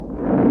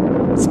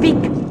Speak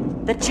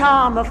the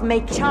charm of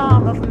make,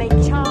 charm of make,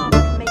 charm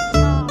of make,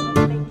 charm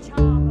of make,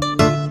 charm of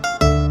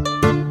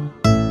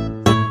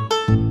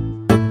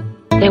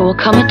make. There will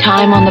come a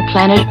time on the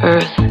planet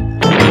Earth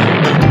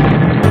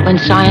when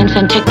science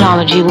and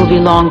technology will be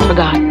long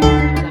forgotten.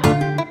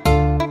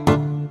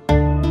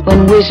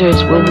 When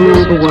wizards will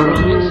rule the world.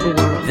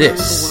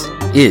 This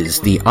is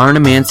the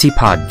Arnemancy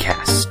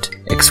Podcast,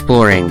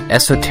 exploring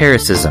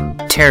esotericism,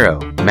 tarot,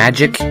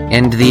 magic,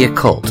 and the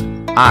occult.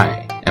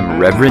 I am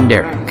Reverend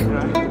Eric.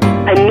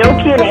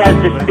 Enochian has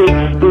this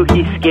big,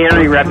 spooky,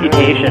 scary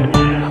reputation.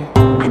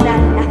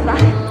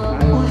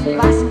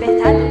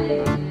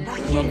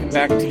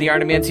 Back to the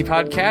Arnemancy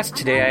Podcast.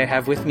 Today I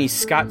have with me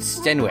Scott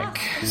Stenwick.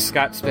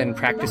 Scott's been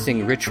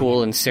practicing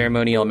ritual and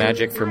ceremonial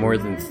magic for more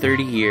than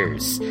 30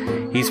 years.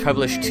 He's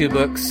published 2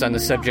 books on the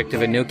subject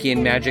of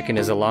Enochian magic and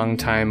is a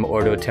longtime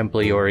Ordo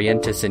Templi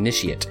Orientis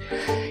initiate.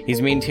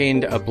 He's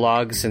maintained a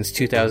blog since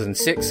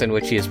 2006 in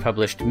which he has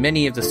published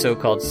many of the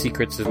so-called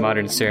secrets of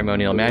modern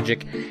ceremonial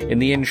magic in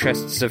the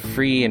interests of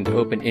free and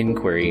open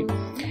inquiry.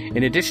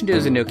 In addition to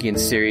his Enochian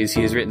series,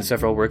 he has written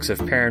several works of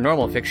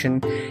paranormal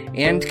fiction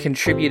and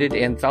contributed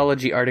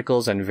anthology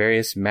articles on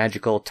various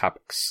magical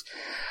topics.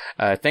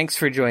 Thanks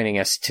for joining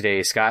us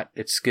today, Scott.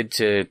 It's good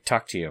to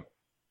talk to you.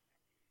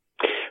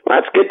 Well,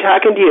 it's good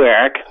talking to you,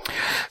 Eric.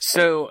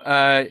 So,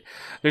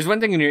 there's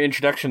one thing in your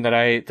introduction that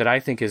I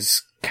think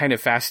is kind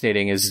of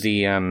fascinating is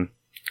the,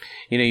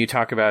 you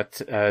talk about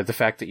the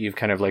fact that you've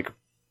kind of like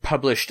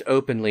published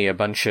openly a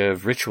bunch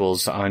of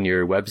rituals on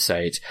your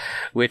website,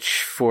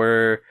 which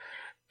for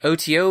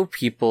OTO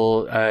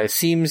people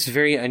seems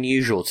very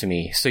unusual to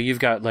me. So you've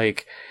got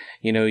like,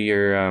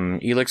 your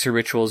elixir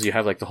rituals. You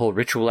have like the whole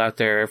ritual out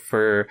there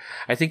for.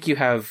 I think you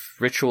have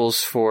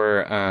rituals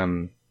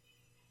for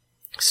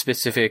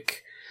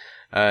specific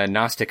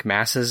Gnostic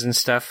masses and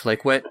stuff.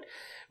 Like what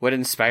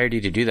inspired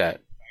you to do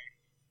that?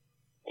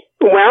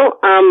 Well,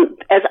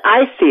 as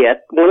I see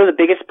it, one of the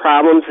biggest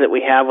problems that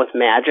we have with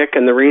magic,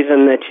 and the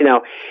reason that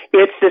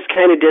it's this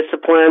kind of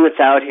discipline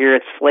that's out here,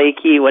 it's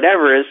flaky,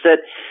 whatever, is that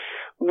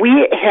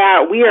we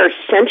are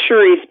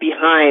centuries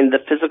behind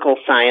the physical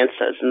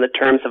sciences in the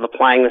terms of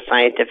applying the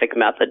scientific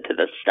method to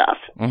this stuff.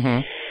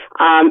 Mm-hmm.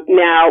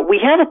 Now,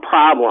 we have a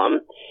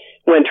problem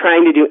when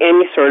trying to do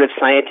any sort of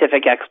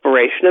scientific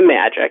exploration of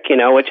magic,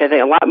 which I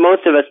think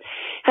most of us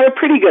have a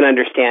pretty good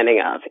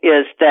understanding of,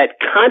 is that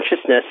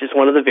consciousness is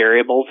one of the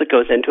variables that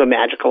goes into a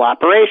magical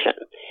operation.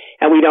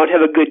 And we don't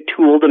have a good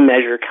tool to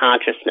measure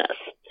consciousness.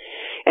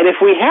 And if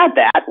we had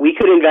that, we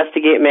could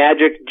investigate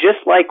magic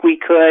just like we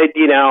could,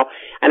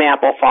 an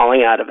apple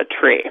falling out of a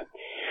tree.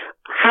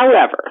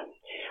 However,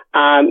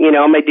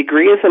 my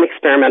degree is in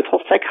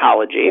experimental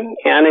psychology.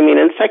 And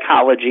in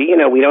psychology,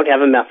 we don't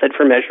have a method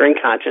for measuring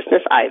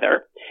consciousness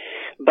either.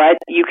 But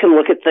you can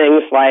look at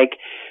things like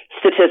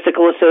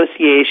statistical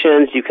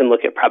associations, you can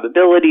look at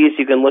probabilities,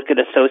 you can look at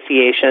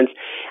associations,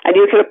 and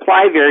you can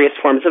apply various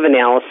forms of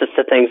analysis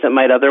to things that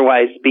might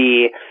otherwise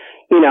be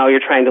you're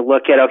trying to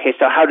look at, okay,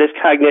 so how does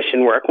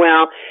cognition work?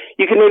 Well,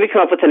 you can maybe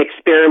come up with an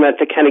experiment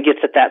that kind of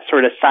gets at that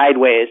sort of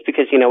sideways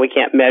because, we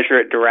can't measure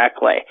it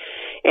directly.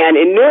 And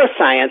in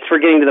neuroscience, we're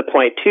getting to the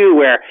point, too,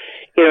 where,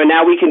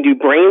 now we can do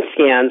brain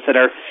scans that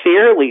are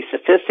fairly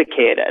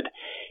sophisticated.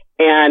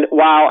 And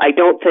while I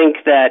don't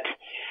think that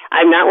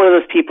I'm not one of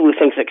those people who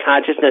thinks that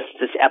consciousness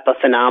is this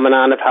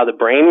epiphenomenon of how the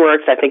brain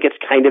works. I think it's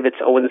kind of its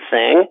own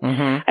thing.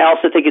 Mm-hmm. I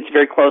also think it's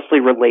very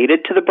closely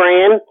related to the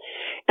brain.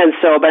 And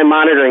so by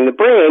monitoring the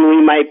brain,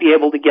 we might be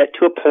able to get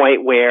to a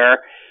point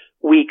where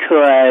we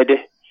could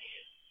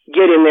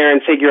get in there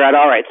and figure out,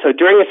 all right, so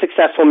during a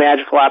successful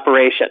magical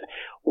operation,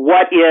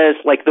 what is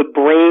like the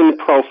brain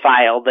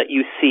profile that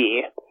you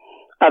see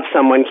of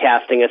someone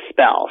casting a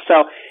spell?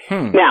 So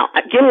now,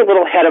 I'm getting a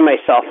little ahead of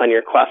myself on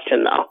your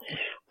question, though.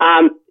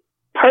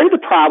 Part of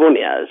the problem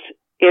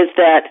is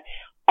that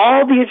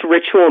all these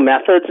ritual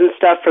methods and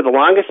stuff for the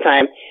longest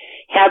time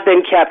have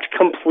been kept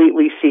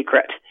completely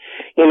secret.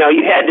 You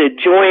had to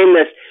join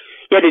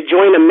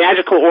a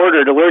magical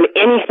order to learn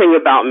anything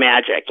about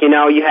magic.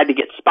 You had to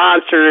get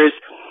sponsors.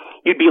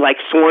 You'd be like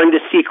sworn to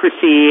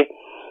secrecy.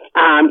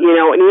 And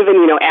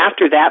even,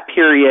 after that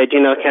period,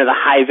 kind of the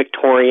high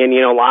Victorian,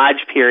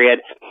 lodge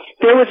period,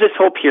 there was this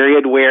whole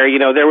period where,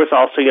 there was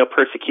also,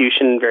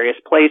 persecution in various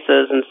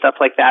places and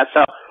stuff like that.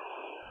 So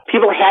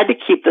people had to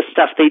keep the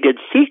stuff they did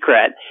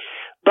secret.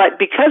 But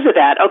because of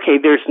that, okay,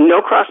 there's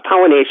no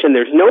cross-pollination,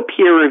 there's no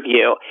peer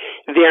review,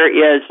 there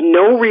is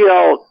no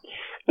real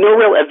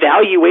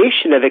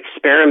evaluation of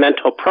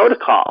experimental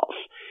protocols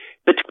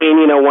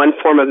between, one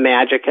form of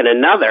magic and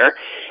another.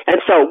 And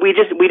so we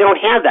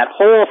don't have that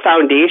whole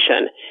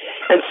foundation.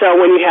 And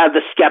so when you have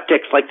the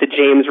skeptics like the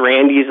James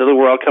Randys of the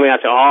world coming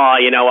out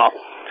saying, well,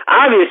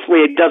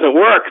 obviously it doesn't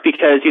work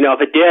because, if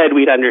it did,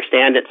 we'd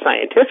understand it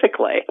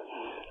scientifically.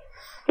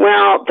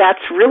 Well,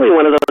 that's really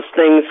one of those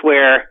things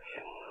where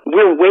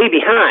we're way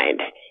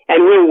behind,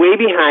 and we're way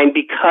behind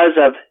because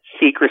of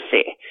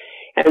secrecy.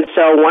 And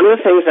so one of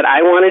the things that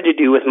I wanted to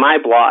do with my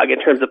blog in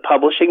terms of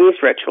publishing these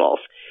rituals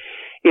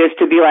is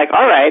to be like,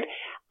 all right,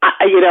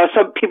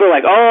 some people are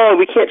like, oh,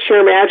 we can't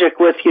share magic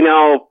with,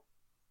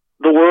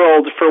 the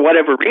world for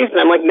whatever reason.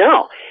 I'm like,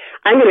 no,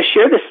 I'm going to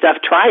share this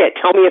stuff. Try it.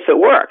 Tell me if it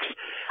works.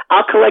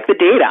 I'll collect the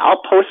data. I'll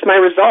post my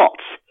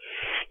results.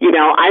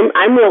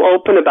 I'm real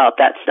open about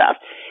that stuff.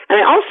 And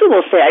I also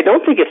will say, I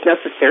don't think it's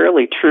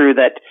necessarily true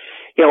that,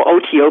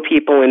 OTO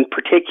people in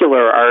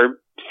particular are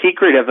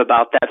secretive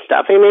about that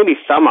stuff. I mean, maybe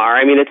some are.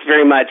 I mean, it's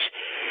very much,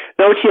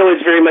 the OTO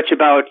is very much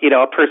about,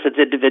 a person's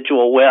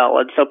individual will.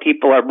 And so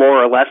people are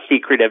more or less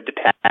secretive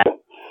depending.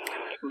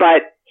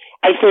 But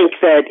I think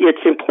that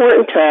it's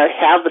important to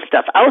have the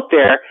stuff out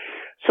there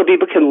so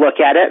people can look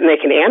at it and they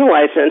can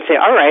analyze it and say,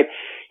 all right,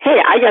 hey,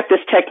 I got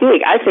this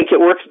technique. I think it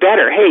works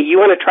better. Hey,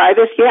 you want to try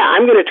this? Yeah,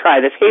 I'm going to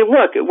try this. Hey,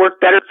 look, it worked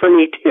better for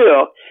me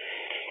too.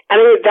 I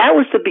mean, that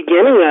was the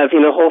beginning of,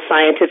 the whole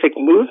scientific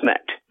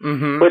movement,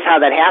 was how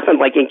that happened,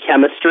 like in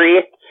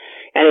chemistry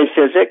and in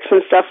physics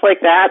and stuff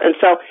like that. And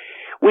so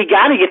we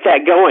got to get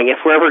that going if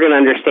we're ever going to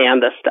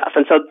understand this stuff.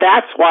 And so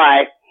that's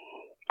why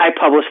I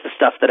publish the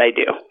stuff that I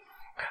do.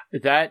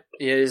 That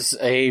is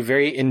a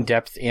very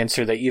in-depth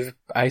answer that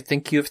I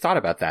think you've thought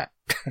about that.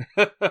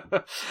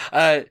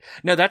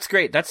 No, that's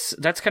great. That's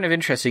kind of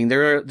interesting.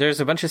 There's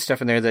a bunch of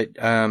stuff in there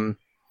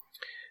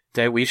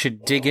that we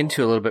should dig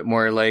into a little bit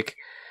more, like,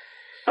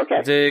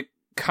 okay.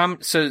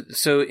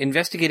 So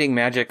investigating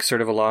magic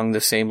sort of along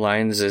the same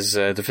lines as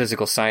the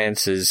physical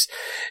sciences.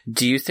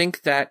 Do you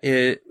think that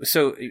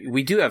so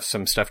we do have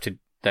some stuff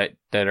that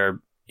are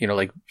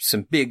like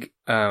some big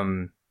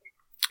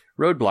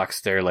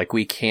roadblocks there, like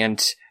we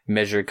can't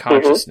measure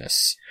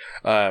consciousness.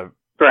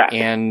 Correct.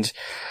 And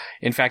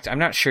in fact, I'm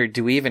not sure.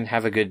 Do we even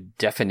have a good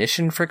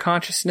definition for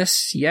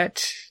consciousness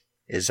yet?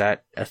 Is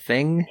that a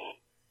thing?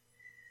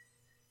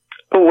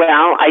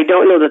 Well, I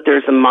don't know that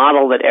there's a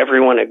model that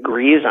everyone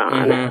agrees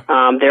on.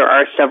 There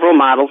are several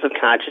models of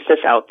consciousness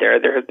out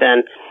there. There have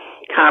been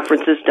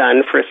conferences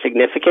done for a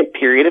significant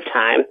period of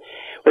time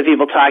with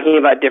people talking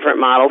about different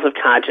models of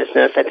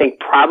consciousness. I think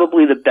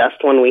probably the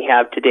best one we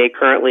have today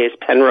currently is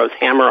Penrose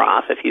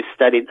Hameroff, if you've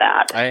studied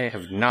that. I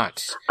have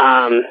not.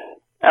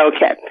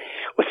 Okay.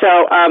 So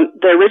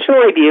the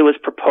original idea was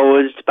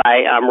proposed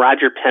by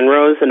Roger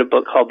Penrose in a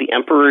book called The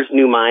Emperor's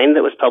New Mind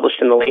that was published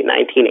in the late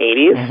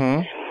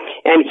 1980s.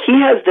 And he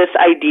has this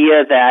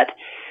idea that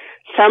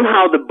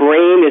somehow the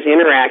brain is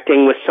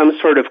interacting with some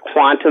sort of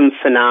quantum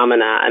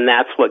phenomena, and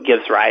that's what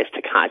gives rise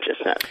to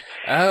consciousness.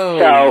 Oh,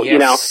 so,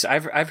 yes.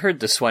 I've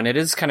heard this one. It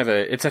is kind of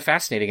it's a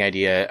fascinating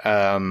idea.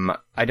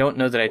 I don't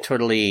know that I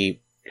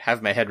totally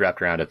have my head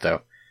wrapped around it,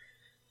 though.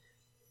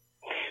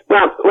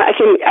 Well, I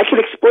can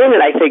explain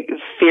it, I think,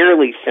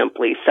 fairly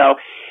simply. So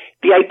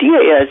the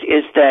idea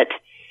is that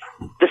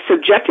the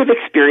subjective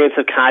experience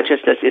of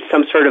consciousness is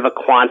some sort of a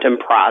quantum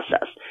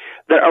process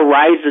that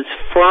arises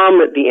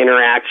from the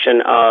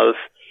interaction of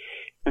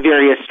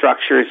various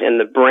structures in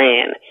the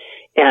brain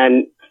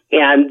and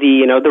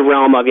the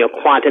realm of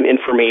quantum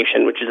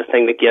information, which is a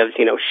thing that gives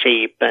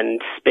shape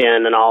and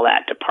spin and all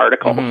that to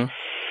particles.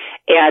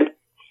 And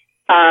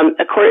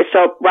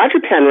so Roger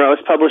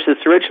Penrose published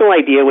this original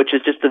idea, which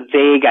is just a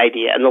vague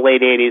idea in the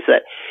late 80s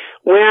that,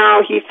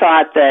 he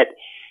thought that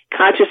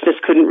consciousness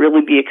couldn't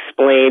really be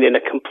explained in a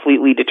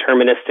completely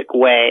deterministic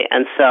way.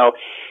 And so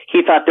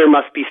he thought there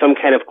must be some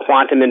kind of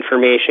quantum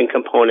information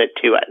component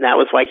to it. And that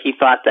was why he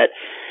thought that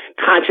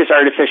conscious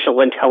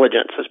artificial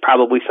intelligence was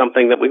probably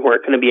something that we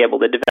weren't going to be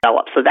able to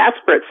develop. So that's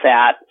where it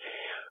sat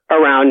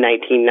around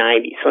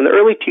 1990. So in the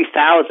early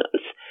 2000s,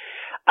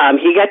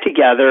 he got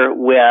together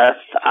with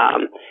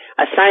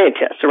a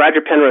scientist. So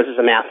Roger Penrose is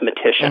a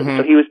mathematician,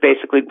 so he was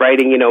basically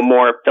writing,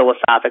 more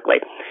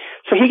philosophically.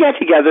 So he got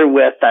together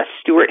with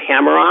Stuart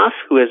Hameroff,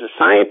 who is a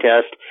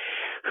scientist,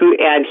 he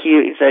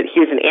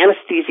was an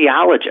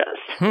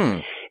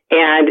anesthesiologist,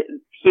 and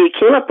he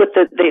came up with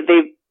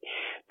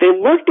they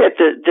looked at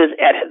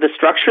the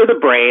structure of the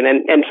brain,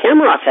 and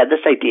Hameroff had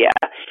this idea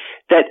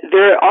that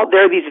there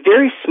are these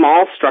very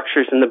small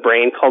structures in the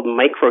brain called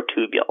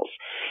microtubules.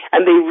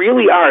 And they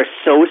really are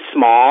so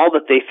small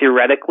that they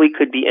theoretically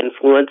could be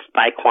influenced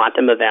by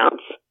quantum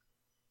events.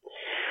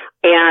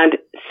 And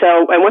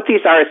what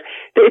these are is,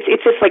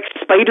 it's this like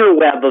spider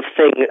web of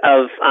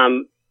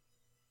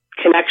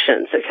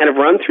connections that kind of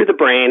run through the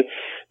brain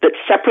that's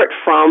separate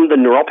from the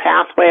neural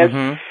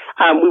pathways.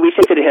 We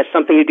think that it has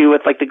something to do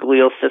with like the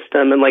glial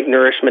system and like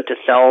nourishment to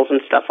cells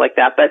and stuff like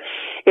that. But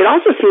it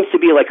also seems to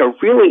be like a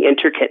really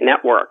intricate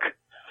network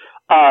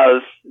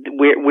of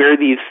where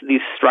these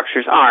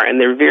structures are, and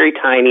they're very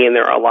tiny, and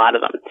there are a lot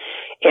of them.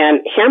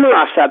 And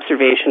Hameroff's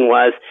observation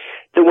was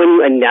that when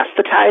you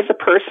anesthetize a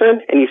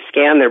person and you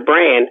scan their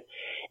brain,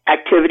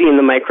 activity in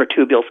the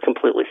microtubules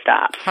completely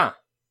stops.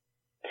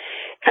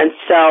 And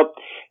so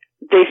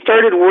they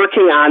started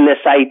working on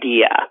this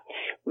idea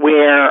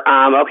where,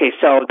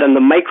 so then the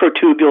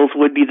microtubules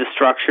would be the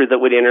structure that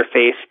would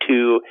interface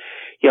to,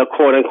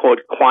 quote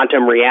unquote,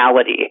 quantum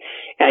reality.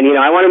 And,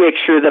 I want to make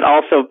sure that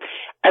also,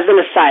 as an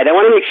aside, I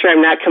want to make sure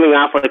I'm not coming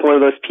off like one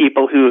of those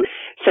people who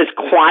says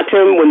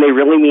quantum when they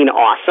really mean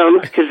awesome,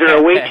 because there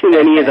are way too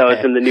many of those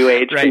in the New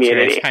Age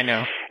community. Right, I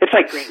know. It's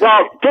like,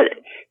 well,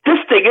 this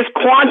thing is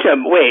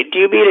quantum. Wait, do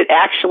you mean it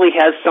actually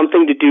has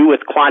something to do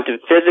with quantum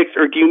physics,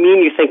 or do you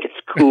mean you think it's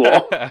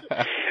cool?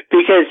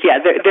 Because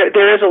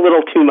there is a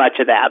little too much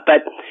of that.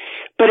 But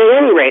at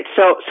any rate,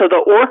 so the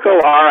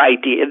ORC-OR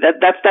idea,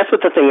 that's what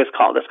the thing is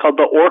called. It's called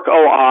the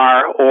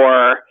ORC-OR,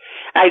 or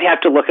I'd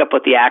have to look up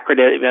what the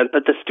acronym is,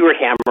 but the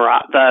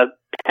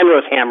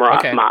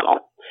Penrose-Hameroff model.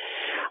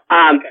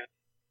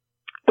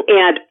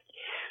 And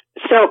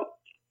so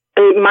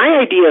my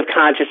idea of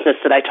consciousness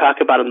that I talk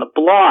about in the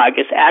blog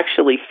is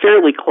actually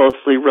fairly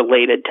closely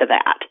related to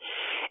that.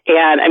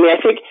 And I mean,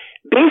 I think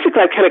basically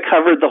I've kind of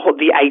covered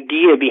the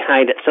idea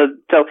behind it. So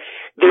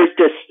there's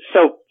this,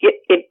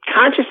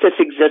 consciousness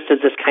exists as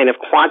this kind of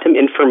quantum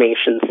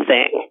information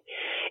thing.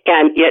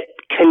 And it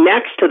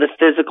connects to the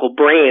physical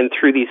brain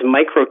through these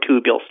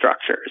microtubule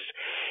structures.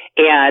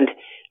 And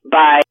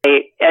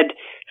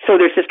so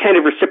there's this kind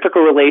of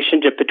reciprocal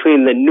relationship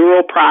between the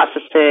neural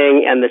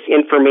processing and this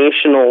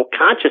informational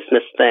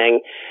consciousness thing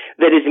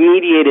that is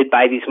mediated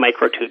by these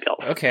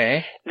microtubules.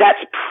 Okay. That's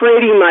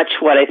pretty much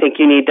what I think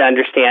you need to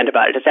understand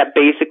about it. Does that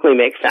basically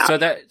make sense?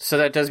 So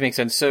that does make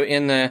sense. So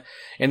in the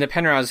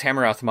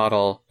Penrose-Hameroff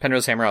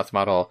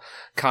model,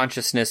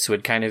 consciousness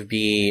would kind of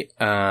be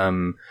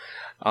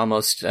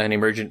almost an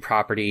emergent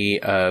property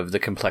of the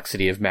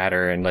complexity of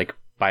matter and like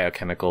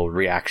biochemical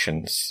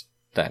reactions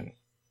then.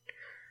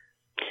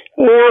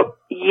 Well,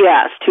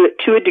 yes,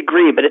 to a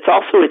degree, but it's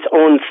also its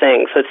own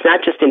thing. So it's not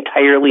just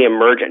entirely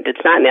emergent.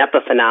 It's not an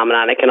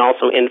epiphenomenon. It can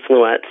also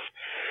influence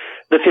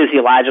the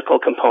physiological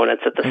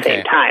components at the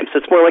same time. So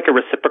it's more like a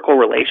reciprocal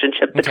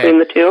relationship between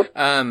the two.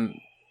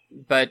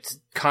 But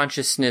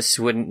consciousness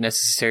wouldn't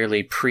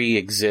necessarily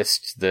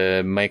pre-exist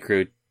the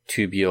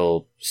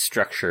microtubule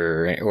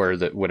structure or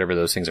whatever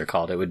those things are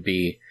called. It would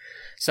be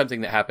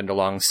something that happened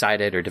alongside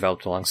it or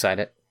developed alongside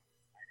it.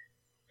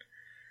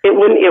 It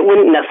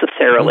wouldn't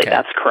necessarily.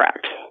 That's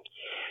correct.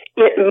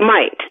 It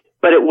might,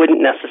 but it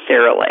wouldn't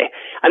necessarily.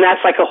 And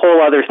that's like a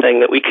whole other thing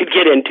that we could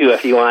get into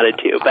if you wanted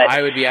to. But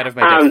I would be out of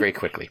my depth very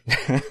quickly.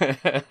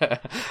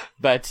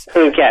 But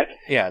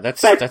yeah,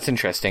 that's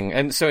interesting.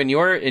 And so in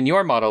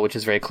your model, which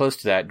is very close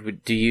to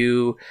that, do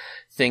you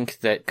think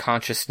that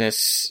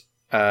consciousness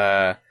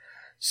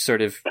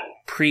sort of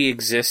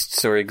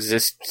pre-exists or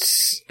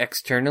exists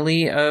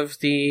externally of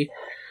the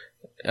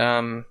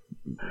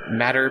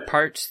matter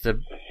part?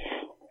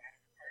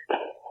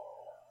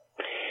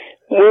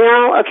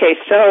 Well, okay,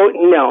 so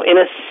no, in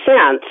a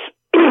sense,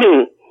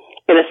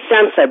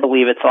 I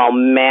believe it's all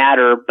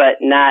matter,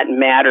 but not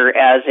matter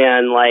as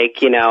in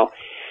like,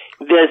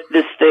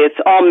 it's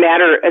all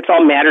matter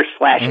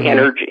 /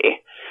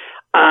 energy,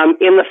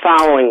 in the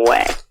following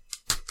way.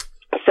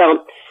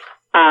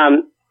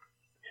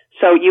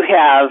 So you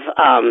have,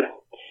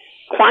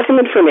 quantum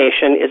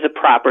information is a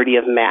property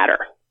of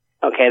matter.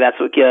 Okay, that's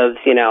what gives,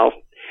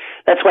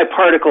 that's why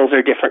particles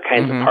are different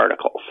kinds of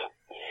particles.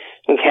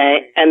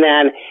 Okay, and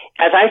then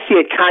as I see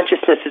it,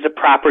 consciousness is a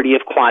property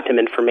of quantum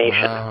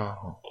information.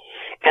 Wow.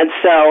 And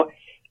so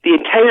the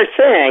entire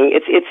thing,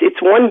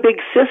 it's one big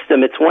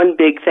system, it's one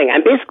big thing.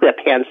 I'm basically a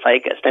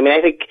panpsychist. I mean,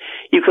 I think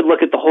you could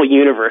look at the whole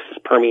universe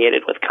as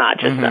permeated with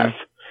consciousness.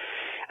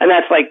 And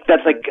that's like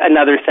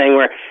another thing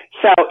where,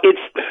 so it's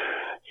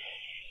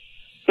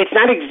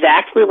not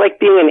exactly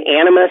like being an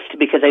animist,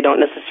 because I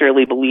don't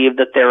necessarily believe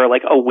that there are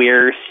like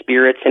aware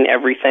spirits in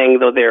everything,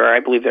 though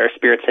I believe there are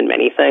spirits in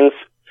many things.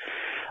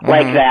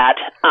 Like that.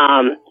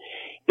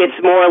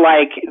 It's more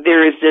like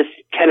there is this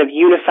kind of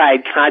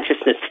unified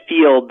consciousness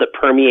field that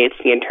permeates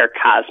the entire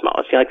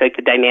cosmos. Like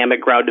the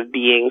dynamic ground of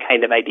being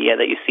kind of idea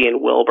that you see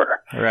in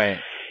Wilbur. Right.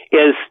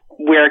 Is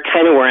where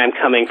I'm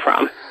coming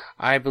from.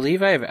 I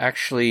believe I've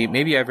actually,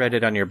 maybe I've read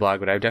it on your blog,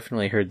 but I've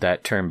definitely heard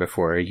that term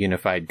before, a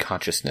unified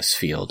consciousness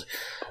field.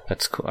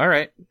 That's cool. All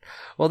right.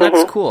 Well,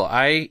 that's cool.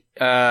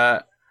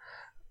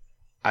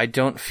 I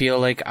don't feel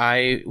like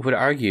I would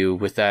argue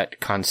with that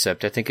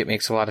concept. I think it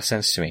makes a lot of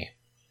sense to me.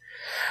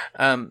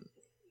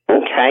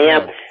 Okay,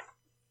 yeah.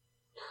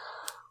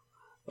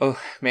 Oh,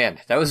 man,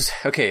 that was...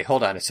 Okay,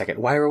 hold on a second.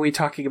 Why were we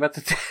talking about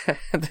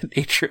the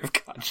nature of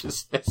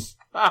consciousness?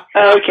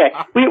 Okay,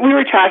 we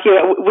were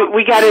talking...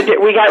 We got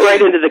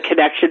right into the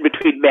connection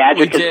between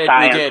magic and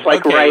science,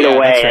 right away,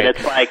 right. And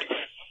it's like...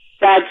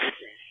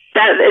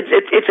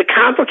 It's a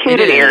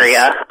complicated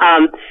area.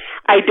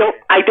 I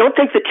don't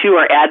think the two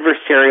are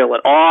adversarial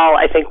at all.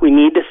 I think we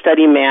need to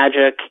study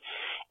magic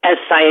as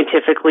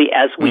scientifically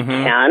as we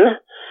can.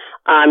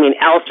 I mean,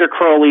 Aleister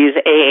Crowley's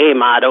AA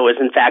motto is,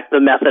 in fact, the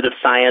method of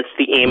science,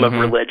 the aim of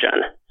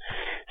religion.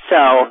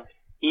 So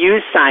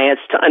use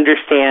science to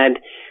understand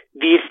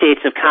these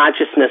states of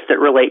consciousness that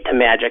relate to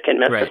magic and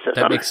mysticism. Right,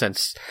 that makes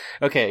sense.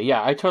 Okay,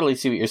 yeah, I totally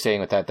see what you're saying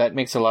with that. That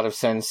makes a lot of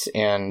sense,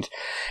 and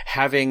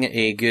having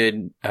a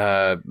good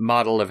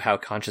model of how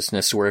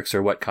consciousness works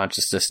or what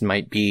consciousness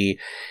might be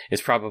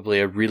is probably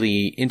a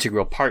really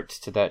integral part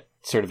to that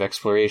sort of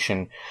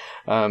exploration.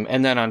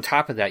 And then on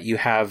top of that, you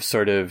have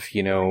sort of,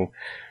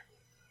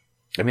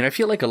 I mean, I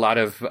feel like a lot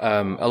of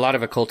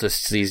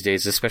occultists these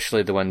days,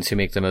 especially the ones who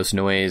make the most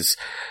noise,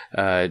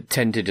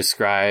 tend to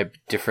describe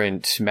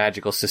different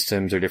magical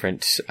systems or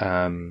different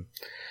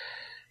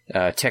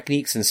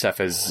techniques and stuff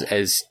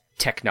as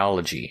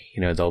technology.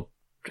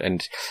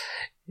 And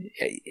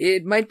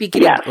it might be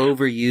getting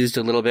overused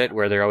a little bit,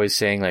 where they're always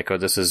saying like, "Oh,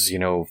 this is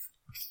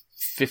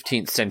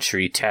 15th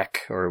century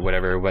tech" or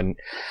whatever.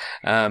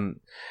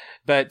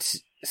 But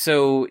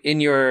so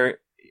in your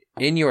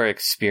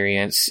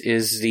experience,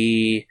 is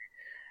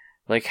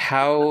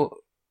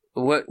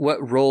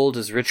what role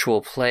does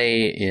ritual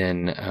play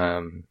in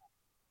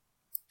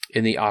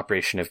the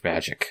operation of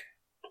magic?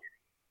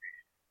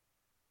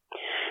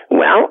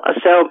 Well,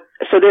 so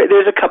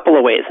there's a couple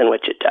of ways in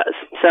which it does.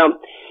 So,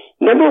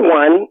 number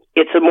one,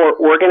 it's a more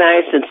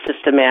organized and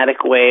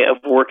systematic way of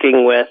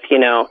working with,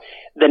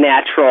 the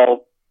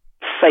natural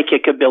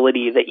psychic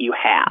ability that you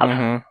have.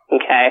 Mm-hmm.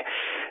 Okay?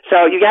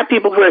 So you got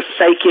people who are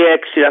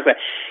psychics,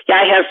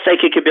 I have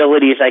psychic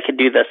abilities, I could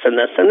do this and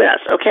this and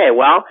this. Okay,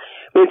 well,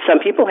 some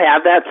people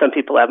have that, some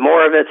people have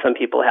more of it, some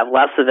people have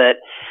less of it.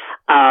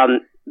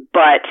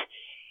 But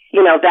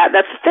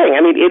that's the thing.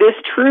 It is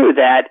true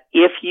that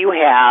if you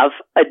have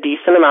a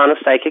decent amount of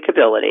psychic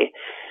ability,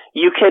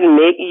 you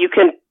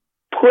can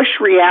push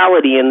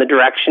reality in the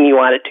direction you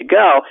want it to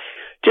go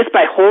just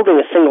by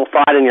holding a single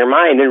thought in your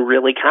mind and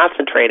really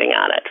concentrating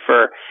on it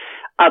for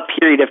a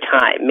period of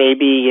time,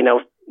 maybe,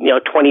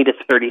 20 to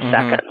 30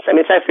 seconds.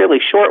 It's a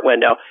fairly short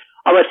window.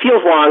 Although it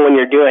feels long when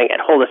you're doing it.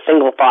 Hold a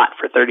single thought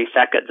for 30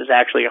 seconds is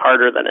actually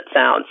harder than it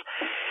sounds.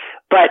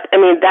 But,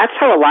 that's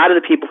how a lot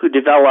of the people who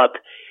develop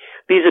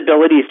these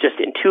abilities just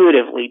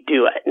intuitively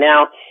do it.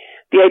 Now,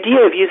 the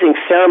idea of using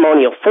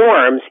ceremonial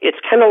forms,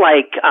 it's kind of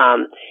like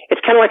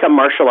a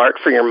martial art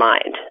for your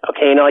mind.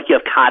 Okay, like you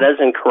have katas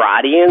and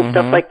karate and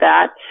stuff like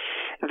that.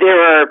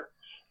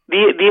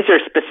 These are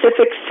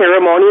specific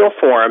ceremonial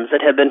forms that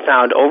have been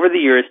found over the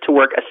years to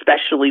work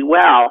especially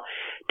well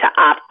to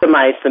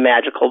optimize the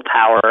magical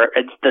power,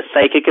 the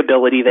psychic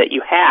ability that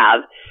you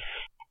have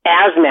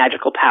as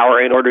magical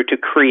power in order to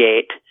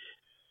create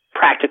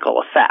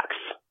practical effects.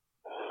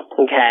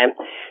 Okay.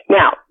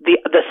 Now,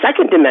 the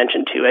second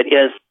dimension to it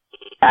is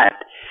that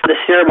the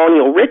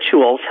ceremonial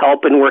rituals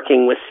help in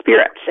working with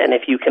spirits. And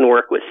if you can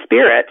work with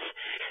spirits,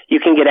 you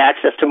can get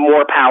access to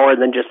more power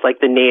than just like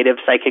the native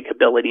psychic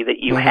ability that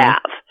you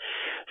have.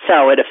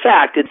 So in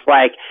effect, it's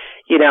like,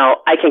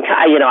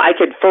 I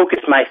could focus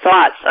my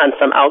thoughts on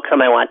some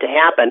outcome I want to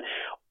happen,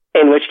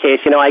 in which case,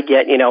 I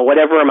get,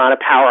 whatever amount of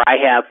power I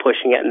have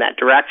pushing it in that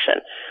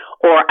direction.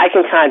 Or I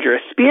can conjure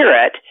a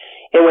spirit,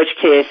 in which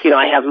case,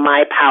 I have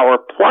my power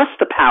plus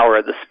the power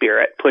of the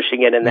spirit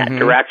pushing it in that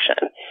direction.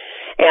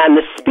 And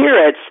the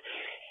spirits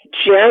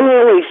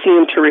generally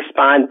seem to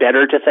respond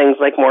better to things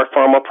like more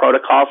formal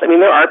protocols.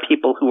 There are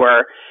people who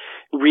are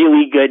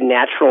really good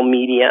natural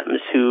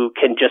mediums who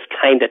can just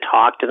kind of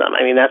talk to them.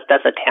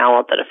 That's a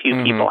talent that a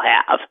few people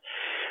have.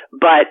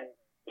 But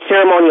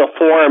ceremonial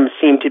forms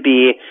seem to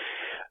be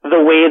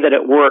the way that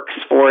it works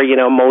for,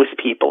 most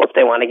people if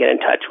they want to get in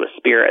touch with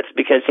spirits.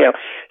 Because,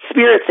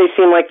 spirits, they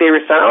seem like they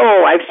respond,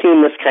 "Oh, I've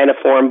seen this kind of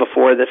form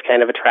before, this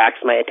kind of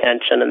attracts my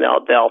attention," and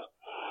they'll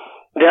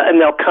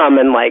come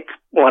and like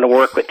want to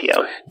work with you.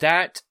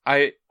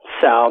 I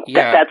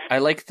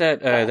like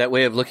that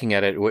way of looking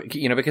at it.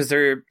 Because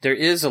there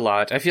is a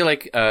lot. I feel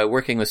like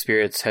working with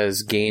spirits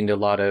has gained a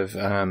lot of.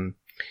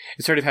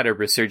 It sort of had a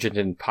resurgence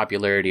in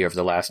popularity over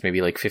the last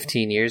maybe like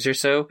 15 years or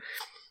so.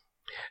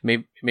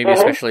 Maybe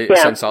especially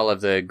since all of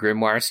the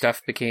grimoire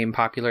stuff became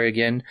popular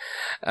again.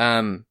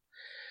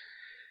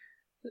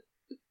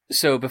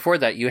 So before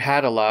that, you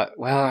had a lot.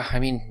 Well,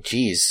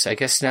 I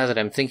guess now that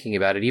I'm thinking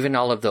about it, even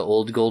all of the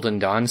old Golden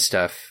Dawn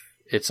stuff,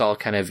 it's all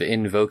kind of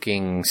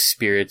invoking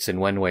spirits in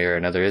one way or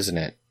another, isn't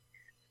it?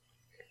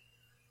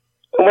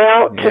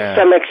 Well, to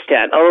some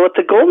extent. Although what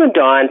the Golden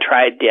Dawn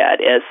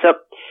did is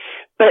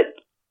but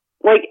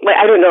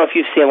I don't know if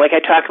you've seen, I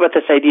talk about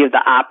this idea of the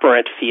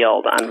operant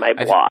field on my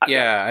blog.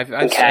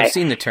 I've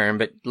seen the term,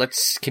 but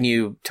can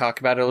you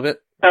talk about it a little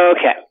bit?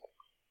 Okay.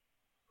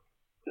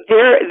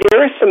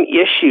 There are some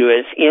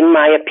issues, in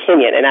my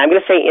opinion, and I'm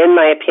going to say in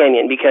my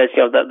opinion because,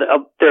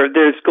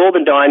 there's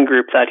Golden Dawn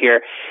groups out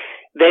here.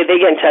 They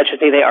get in touch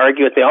with me, they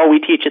argue with me, "Oh, we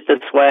teach it this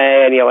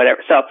way," and,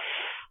 whatever. So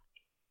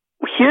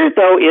here,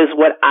 though, is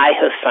what I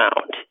have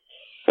found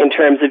in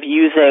terms of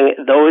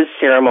using those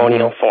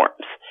ceremonial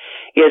forms.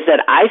 Is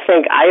that I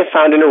think I have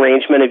found an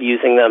arrangement of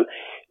using them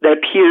that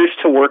appears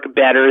to work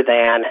better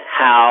than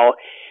how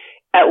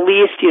at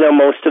least,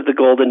 most of the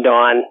Golden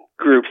Dawn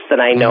groups that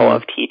I know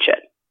of teach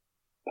it.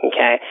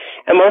 Okay?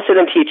 And most of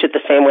them teach it the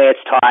same way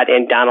it's taught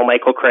in Donald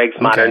Michael Craig's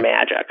Modern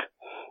Magic.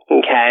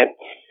 Okay?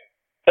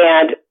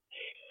 And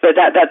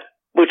that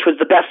which was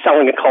the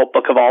best-selling occult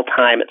book of all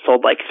time. It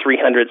sold like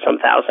 300-some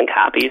thousand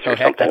copies or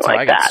something that's like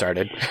how I got that.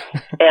 Started.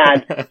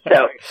 And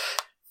so...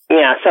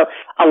 Yeah, so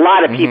a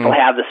lot of people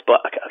have this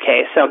book.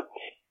 Okay, so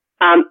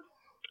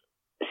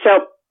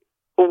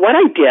what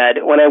I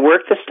did when I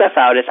worked this stuff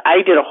out is I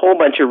did a whole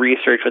bunch of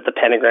research with the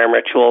pentagram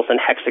rituals and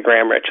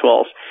hexagram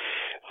rituals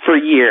for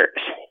years.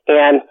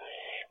 And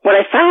what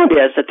I found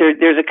is that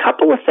there's a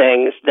couple of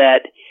things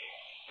that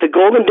the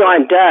Golden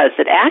Dawn does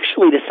that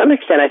actually, to some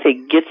extent, I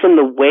think gets in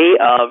the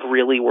way of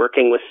really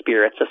working with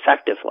spirits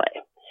effectively.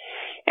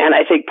 And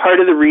I think part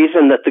of the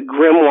reason that the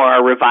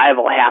grimoire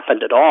revival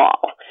happened at all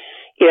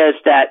is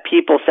that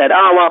people said,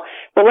 well,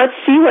 let's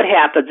see what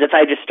happens if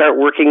I just start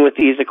working with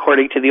these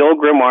according to the old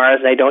grimoires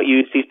and I don't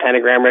use these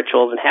pentagram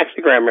rituals and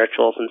hexagram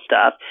rituals and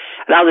stuff,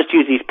 and I'll just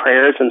use these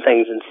prayers and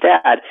things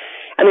instead.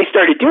 And they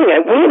started doing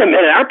it. Wait a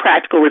minute, our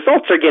practical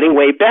results are getting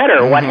way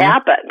better. What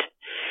happened?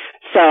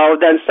 So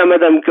then some of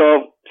them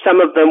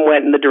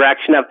went in the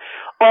direction of,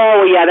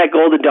 oh yeah, that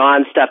Golden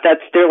Dawn stuff,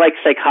 they're like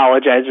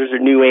psychologizers or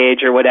New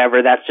Age or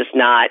whatever. That's just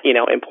not,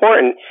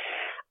 important.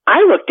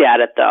 I looked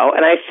at it though,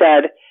 and I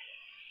said,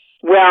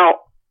 well,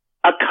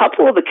 a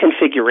couple of the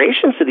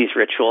configurations of these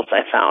rituals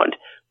I found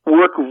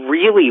work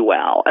really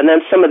well, and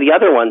then some of the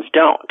other ones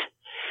don't.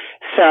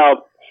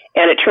 So,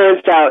 and it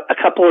turns out a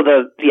couple of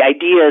the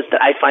ideas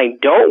that I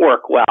find don't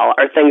work well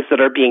are things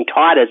that are being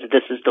taught as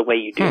this is the way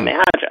you do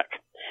magic.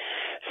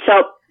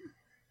 So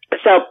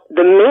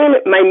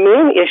my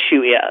main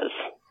issue is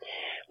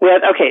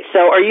so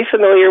are you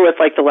familiar with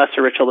like the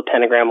lesser ritual, the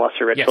pentagram,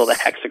 lesser ritual, the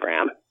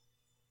hexagram?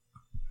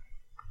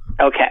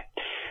 Okay.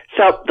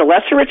 So the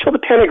lesser ritual,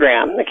 the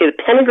pentagram, the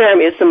pentagram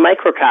is the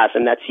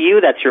microcosm. That's you,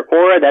 that's your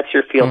aura, that's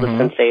your field of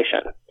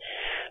sensation.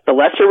 The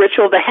lesser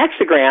ritual, the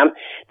hexagram,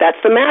 that's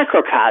the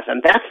macrocosm.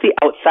 That's the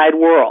outside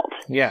world.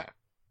 Yeah.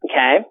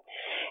 Okay?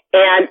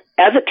 And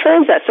as it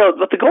turns out, so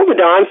what the Golden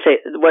Dawn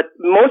what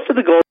most of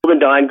the Golden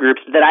Dawn groups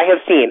that I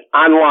have seen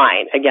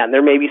online, again,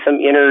 there may be some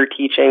inner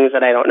teachings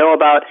that I don't know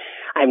about.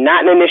 I'm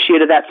not an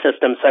initiate of that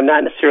system, so I'm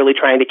not necessarily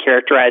trying to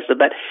characterize it,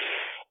 but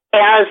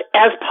as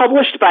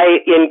published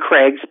in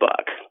Craig's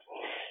book,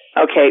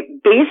 okay,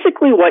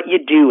 basically what you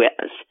do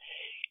is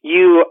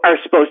you are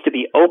supposed to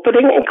be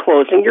opening and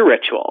closing your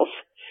rituals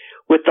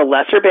with the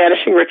lesser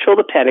banishing ritual,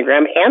 the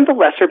pentagram, and the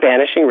lesser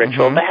banishing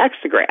ritual, the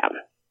hexagram.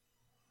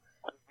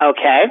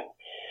 Okay?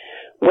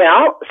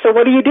 Well, so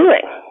what are you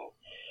doing?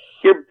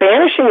 You're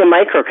banishing the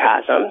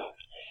microcosm.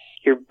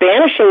 You're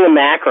banishing the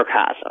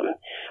macrocosm.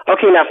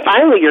 Okay, now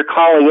finally you're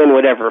calling in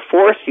whatever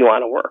force you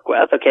want to work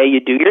with. Okay, you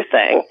do your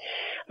thing.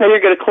 Then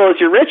you're going to close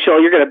your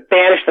ritual. You're going to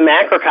banish the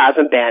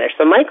macrocosm, banish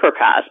the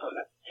microcosm.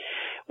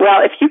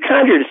 Well, if you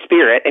conjured a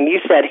spirit and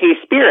you said, hey,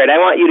 spirit, I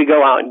want you to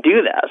go out and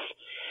do this,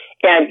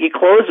 and you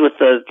close with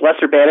the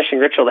lesser banishing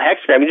ritual, the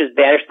hexagram, you just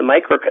banish the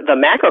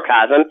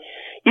macrocosm,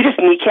 you just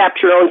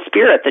kneecapped your own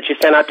spirit that you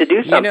sent out to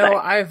do something.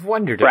 I've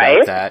wondered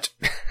about that.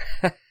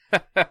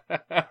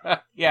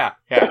 Yeah.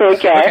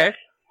 Okay.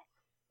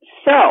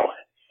 So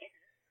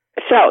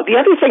the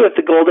other thing that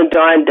the Golden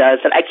Dawn does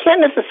that I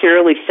can't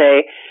necessarily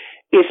say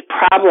is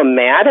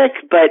problematic,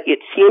 but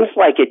it seems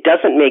like it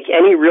doesn't make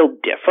any real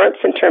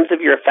difference in terms of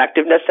your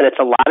effectiveness, and it's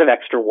a lot of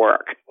extra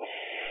work,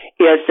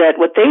 is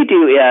that what they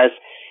do is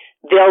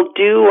they'll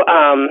do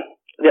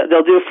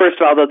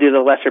first of all, they'll do the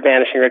lesser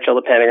banishing ritual,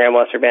 the pentagram,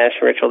 lesser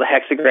banishing ritual, the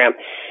hexagram,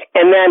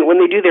 and then when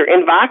they do their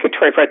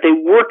invocatory part, they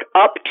work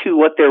up to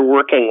what they're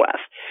working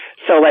with.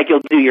 So, like,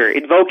 you'll do your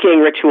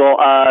invoking ritual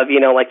of,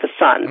 like the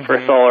sun for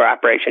a solar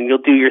operation.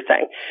 You'll do your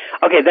thing.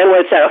 Okay, then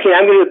when it's said, okay, now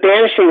I'm going to do a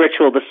banishing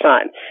ritual of the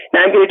sun.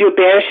 Now I'm going to do a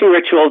banishing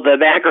ritual of the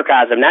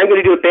macrocosm. Now I'm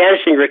going to do a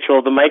banishing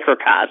ritual of the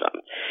microcosm.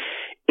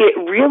 It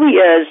really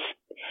is,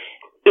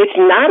 it's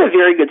not a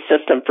very good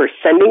system for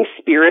sending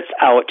spirits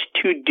out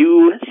to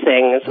do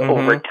things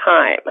over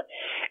time,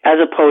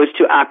 as opposed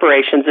to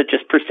operations that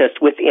just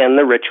persist within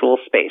the ritual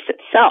space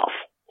itself.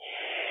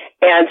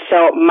 And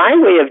so my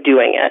way of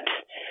doing it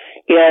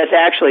is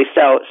actually,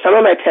 so some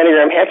of my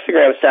pentagram,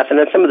 hexagram stuff, and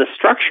then some of the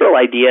structural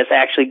ideas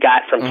I actually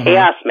got from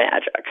chaos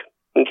magic.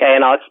 Okay,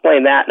 and I'll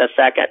explain that in a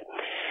second.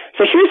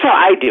 So here's how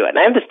I do it. And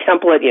I have this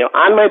template,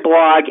 on my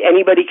blog.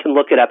 Anybody can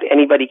look it up.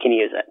 Anybody can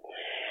use it.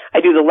 I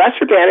do the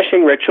lesser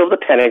banishing ritual of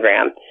the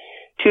pentagram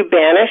to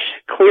banish,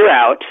 clear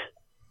out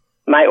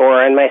my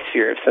aura and my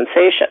sphere of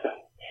sensation.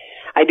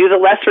 I do the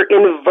lesser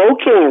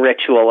invoking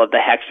ritual of the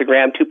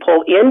hexagram to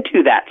pull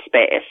into that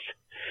space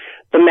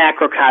the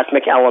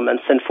macrocosmic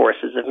elements and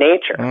forces of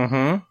nature.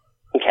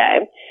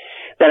 Okay?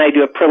 Then I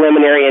do a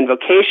preliminary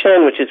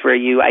invocation, which is where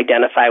you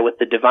identify with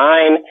the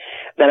divine.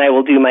 Then I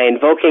will do my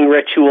invoking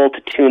ritual to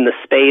tune the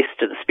space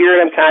to the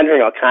spirit I'm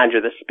conjuring. I'll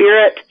conjure the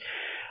spirit.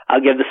 I'll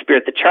give the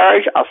spirit the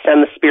charge. I'll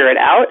send the spirit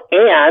out.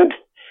 And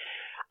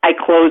I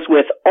close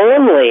with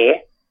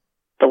only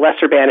the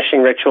lesser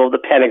banishing ritual of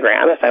the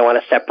pentagram if I want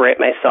to separate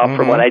myself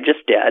from what I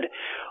just did.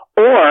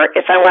 Or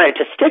if I want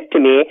it to stick to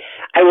me,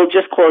 I will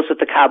just close with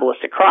the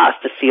Kabbalistic cross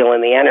to seal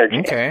in the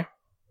energy. Okay.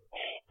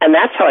 And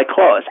that's how I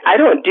close. I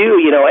don't do,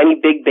 any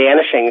big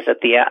banishings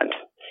at the end.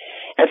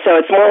 And so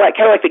it's more like,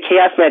 kind of like the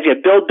chaos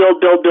magic, build,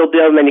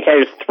 and then you kind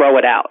of just throw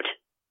it out,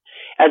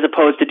 as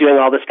opposed to doing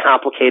all this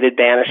complicated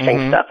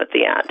banishing stuff at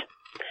the end.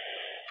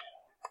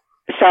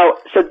 So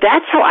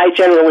that's how I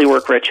generally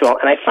work ritual,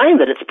 and I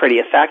find that it's pretty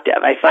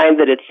effective. I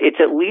find that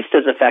it's at least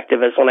as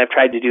effective as when I've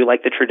tried to do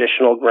like the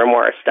traditional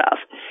grimoire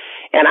stuff.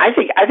 And I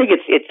think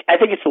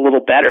it's a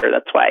little better.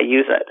 That's why I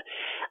use it.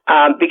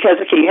 Because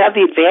you have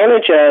the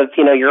advantage of,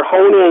 you're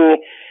honing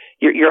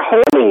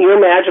your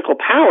magical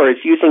powers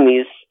using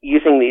these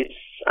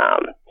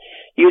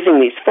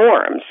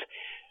forms.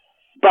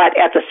 But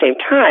at the same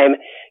time,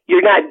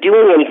 you're not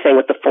doing anything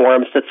with the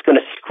forms that's going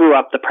to screw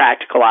up the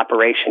practical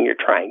operation you're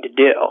trying to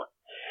do.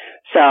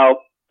 So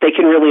they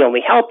can really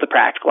only help the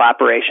practical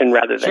operation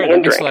rather than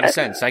hindering it. That makes a lot of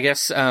sense. I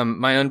guess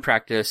my own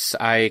practice,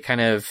 I kind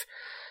of,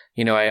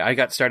 I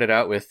got started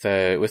out with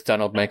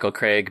Donald Michael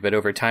Craig, but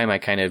over time I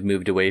kind of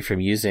moved away from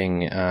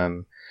using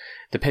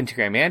the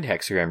pentagram and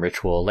hexagram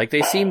ritual. Like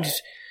they seemed,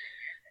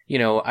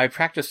 I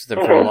practiced with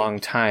them for a long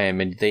time,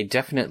 and they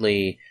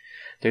definitely,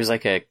 there's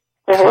like a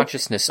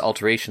consciousness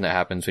alteration that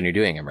happens when you're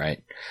doing them,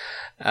 right?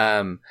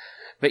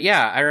 But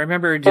yeah, I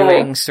remember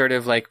doing sort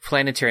of like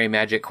planetary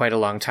magic quite a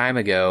long time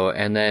ago,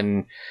 and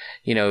then,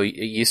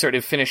 you sort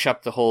of finish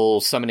up the whole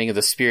summoning of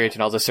the spirit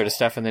and all this sort of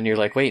stuff, and then you're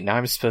like, wait, now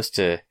I'm supposed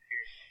to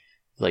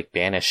like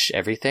banish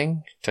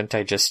everything? Don't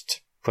I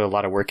just put a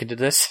lot of work into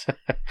this?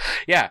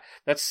 Yeah,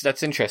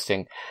 that's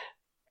interesting.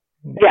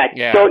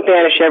 Yeah, don't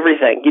banish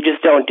everything. You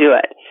just don't do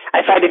it.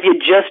 I find if you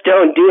just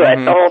don't do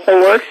it, the whole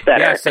thing works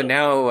better. Yeah, so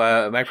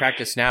now, my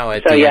practice now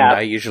at the end,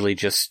 I usually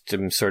just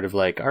am sort of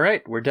like, all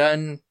right, we're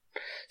done.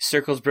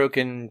 Circle's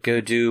broken.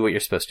 Go do what you're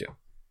supposed to.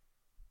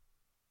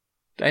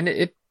 And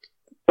it.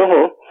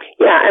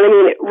 Yeah, and I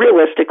mean,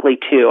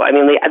 realistically too. I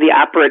mean, the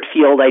operate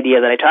field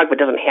idea that I talk about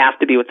doesn't have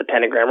to be with the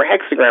pentagram or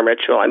hexagram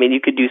ritual. I mean, you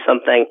could do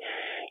something,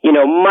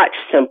 much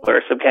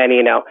simpler. Some kind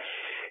of,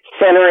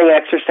 centering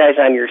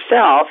exercise on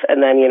yourself,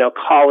 and then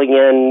calling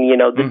in,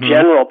 the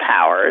general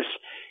powers.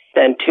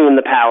 Then tune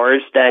the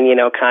powers. Then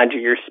conjure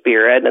your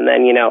spirit, and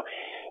then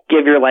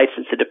give your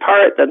license to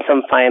depart. Then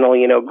some final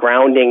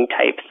grounding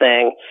type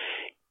thing.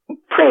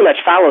 Pretty much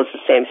follows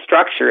the same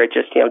structure. It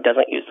just,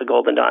 doesn't use the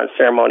Golden Dawn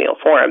ceremonial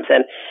forms.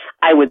 And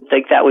I would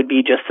think that would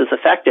be just as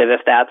effective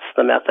if that's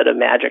the method of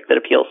magic that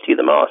appeals to you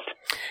the most.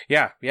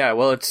 Yeah.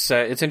 Well, it's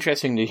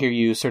interesting to hear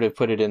you sort of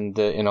put it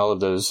in all of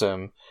those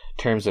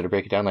terms that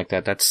break it down like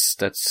that.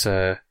 That's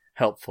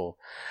helpful.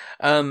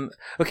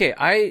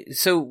 Okay.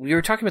 So we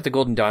were talking about the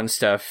Golden Dawn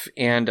stuff,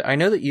 and I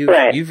know that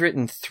you've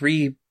written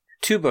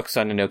two books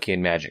on Enochian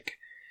magic.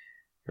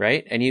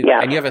 Right? And you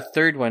have a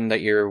third one that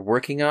you're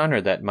working on,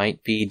 or that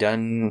might be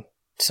done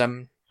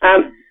some?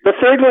 The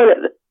third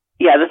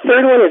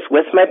one is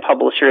with my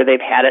publisher.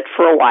 They've had it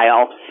for a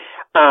while.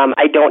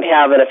 I don't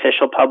have an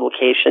official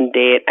publication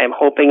date. I'm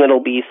hoping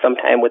it'll be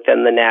sometime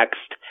within the next,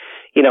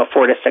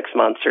 4 to 6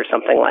 months or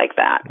something like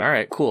that. All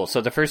right, cool.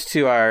 So the first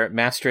two are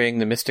Mastering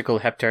the Mystical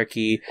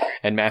Heptarchy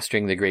and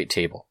Mastering the Great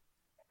Table.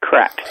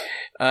 Correct.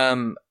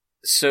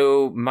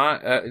 So,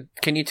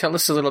 can you tell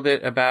us a little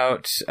bit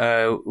about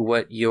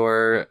what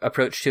your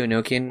approach to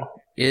Enochian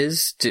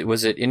is?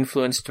 Was it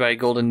influenced by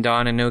Golden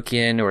Dawn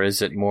Enochian, or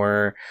is it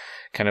more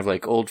kind of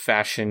like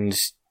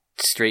old-fashioned,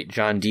 straight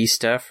John Dee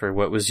stuff, or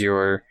what was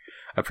your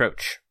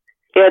approach?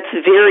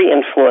 It's very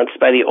influenced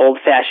by the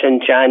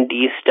old-fashioned John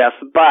Dee stuff,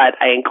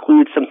 but I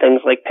include some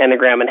things like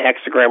pentagram and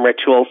hexagram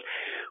rituals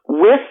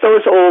with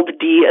those old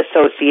D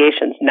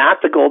associations,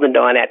 not the Golden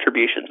Dawn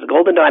attributions. The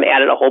Golden Dawn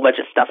added a whole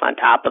bunch of stuff on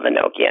top of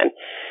Enochian.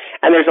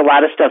 And there's a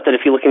lot of stuff that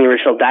if you look in the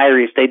original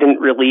diaries, they didn't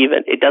really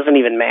it doesn't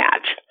even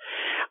match.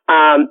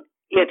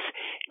 It's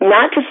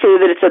not to say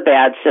that it's a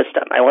bad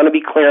system. I want to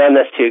be clear on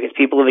this too, because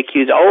people have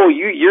accused,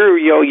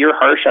 you're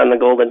harsh on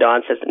the Golden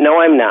Dawn system. No,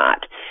 I'm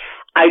not.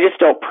 I just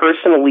don't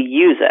personally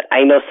use it.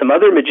 I know some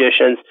other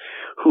magicians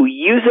who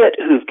use it,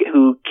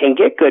 who can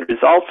get good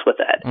results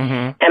with it.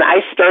 And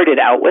I started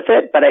out with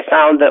it, but I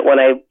found that when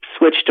I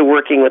switched to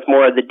working with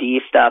more of the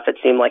D stuff, it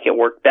seemed like it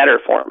worked better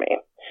for me.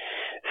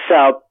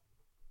 So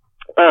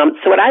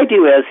what I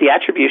do is the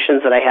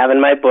attributions that I have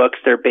in my books,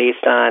 they're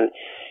based on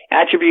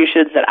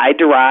attributions that I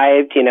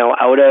derived,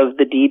 out of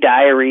the D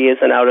diaries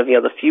and out of,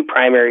 the few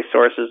primary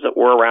sources that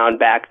were around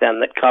back then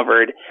that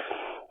covered,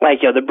 like,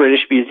 the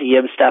British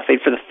Museum stuff. And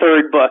for the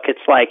third book,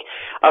 it's like,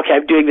 okay,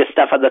 I'm doing this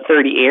stuff on the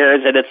 30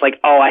 Heirs, and it's like,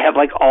 I have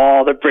like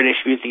all the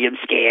British Museum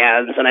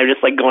scans, and I'm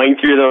just like going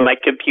through them on my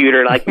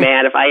computer, like,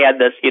 man, if I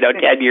had this, 10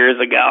 years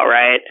ago,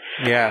 right?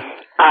 Yeah.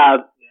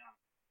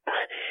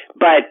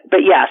 But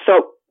yeah,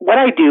 so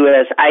what I do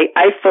is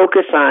I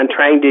focus on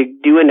trying to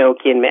do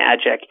Enochian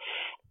magic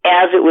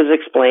as it was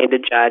explained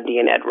to John Dee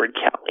and Edward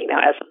Kelly.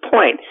 Now, as a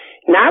point,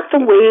 not the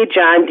way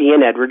John Dee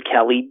and Edward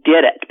Kelly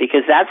did it,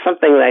 because that's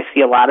something that I see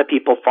a lot of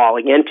people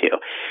falling into.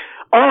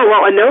 Oh,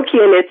 well,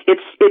 Enochian,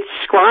 it's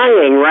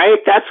scrying,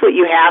 right? That's what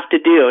you have to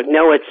do.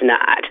 No, it's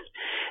not.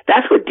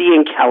 That's what Dee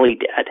and Kelly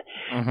did.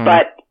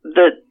 But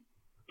the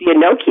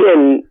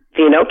Enochian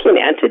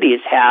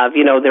entities have,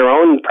 their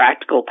own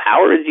practical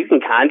powers. You can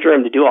conjure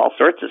them to do all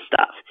sorts of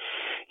stuff,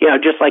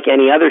 just like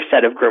any other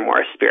set of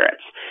grimoire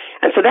spirits.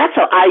 And so that's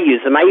how I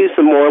use them. I use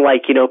them more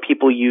like,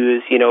 people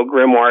use,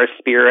 grimoire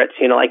spirits,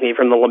 like maybe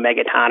from the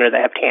Lemegeton or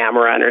the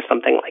Heptameron or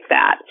something like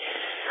that.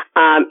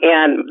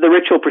 And the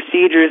ritual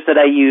procedures that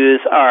I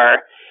use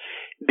are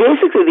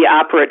basically the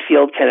operate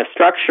field kind of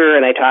structure,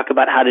 and I talk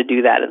about how to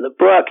do that in the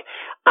book.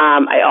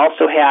 I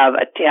also have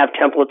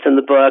templates in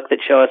the book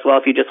that show us,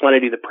 well, if you just want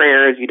to do the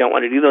prayers, you don't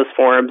want to do those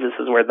forms, this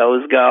is where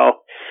those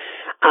go.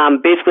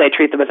 Basically, I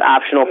treat them as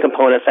optional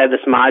components. I have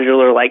this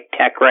modular, like,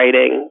 tech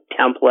writing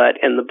template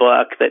in the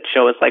book that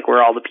shows, like,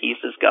 where all the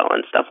pieces go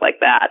and stuff like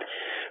that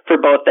for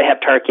both the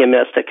Heptarchia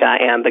Mystica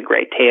and the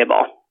Great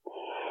Table.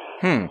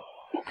 Yes,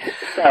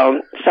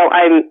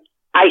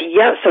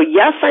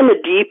 I'm a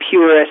D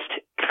purist,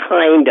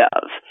 kind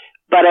of,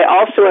 but I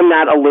also am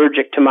not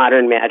allergic to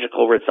modern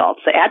magical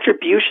results. The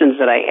attributions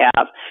that I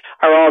have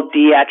are all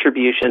D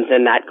attributions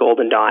and not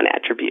Golden Dawn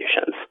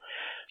attributions.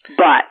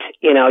 But,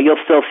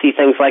 you'll still see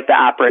things like the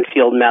operant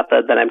field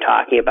method that I'm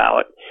talking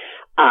about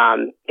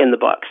in the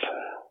books.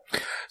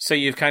 So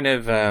you've kind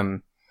of,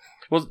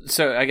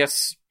 so I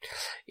guess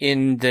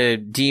in the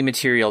D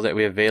material that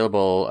we have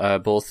available,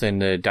 both in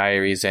the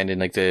diaries and in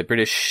like the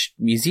British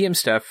Museum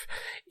stuff,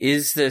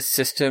 is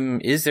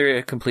there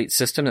a complete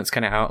system that's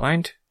kind of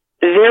outlined?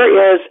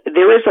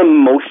 There is a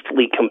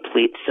mostly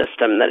complete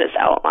system that is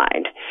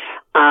outlined.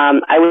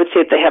 I would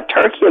say the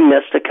Heptarchia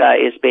Mystica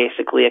is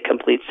basically a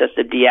complete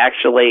system. He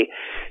actually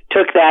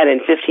took that in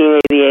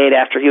 1588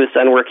 after he was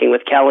done working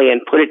with Kelly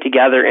and put it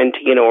together into,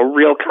 a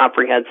real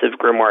comprehensive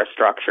grimoire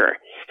structure.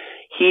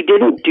 He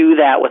didn't do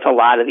that with a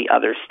lot of the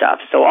other stuff.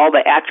 So all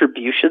the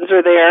attributions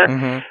are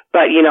there,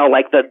 but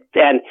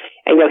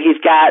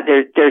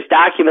there's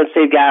documents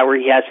they've got where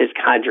he has his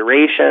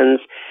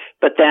conjurations,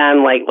 but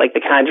then like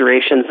the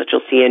conjurations that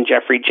you'll see in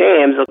Jeffrey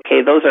James,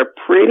 okay, those are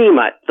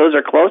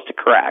close to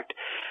correct.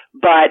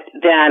 But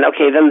then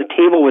the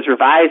table was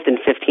revised in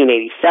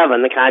 1587.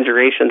 The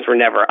conjurations were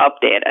never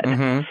updated.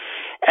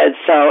 And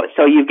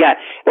so you've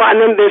got, and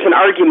then there's an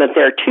argument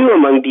there too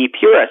among D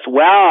purists.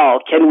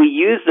 Well, can we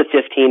use the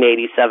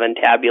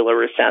 1587 tabula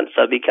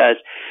recensa? Because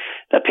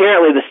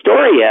apparently the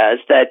story is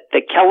that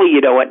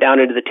Kelly, went down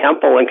into the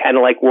temple and kind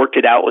of like worked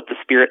it out with the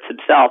spirits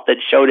himself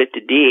that showed it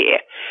to D.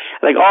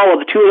 Like,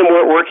 the two of them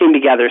weren't working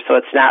together, so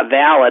it's not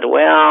valid.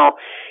 Well,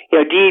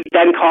 D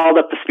then called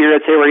up the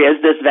spirits. They were, is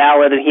this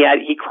valid? And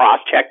he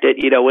cross-checked it,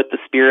 with the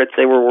spirits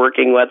they were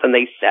working with, and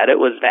they said it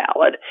was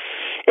valid.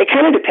 It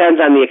kind of depends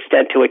on the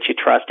extent to which you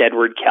trust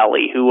Edward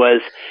Kelly, who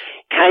was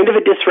kind of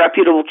a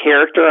disreputable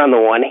character on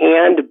the one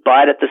hand,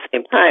 but at the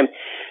same time,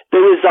 the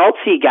results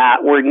he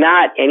got were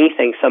not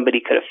anything somebody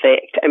could have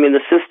faked. I mean,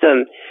 the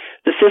system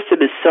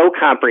is so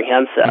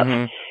comprehensive,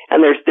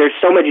 and there's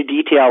so much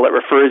detail that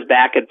refers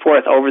back and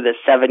forth over this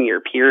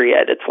 7-year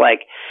period. It's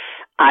like,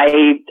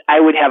 I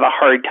would have a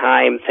hard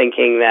time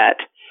thinking that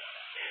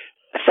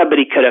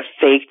somebody could have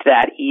faked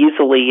that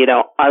easily,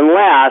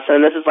 unless,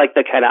 and this is like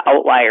the kind of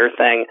outlier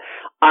thing,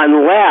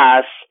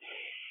 unless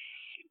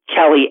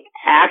Kelly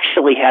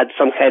actually had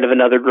some kind of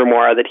another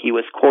grimoire that he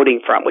was quoting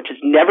from, which has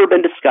never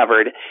been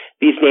discovered.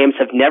 These names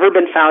have never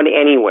been found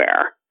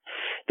anywhere.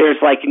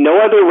 There's like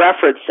no other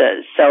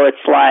references. So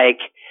it's like,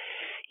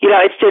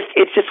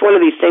 it's just one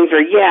of these things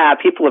where, yeah,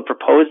 people have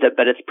proposed it,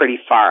 but it's pretty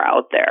far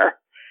out there.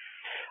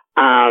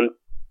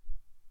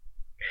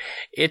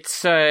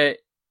 It's the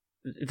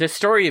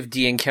story of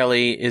Dee and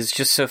Kelly is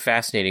just so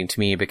fascinating to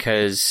me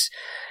because,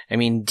 I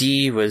mean,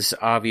 Dee was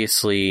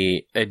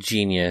obviously a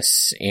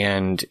genius,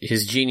 and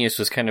his genius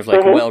was kind of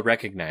like well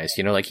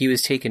recognized. Like he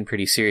was taken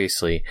pretty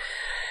seriously,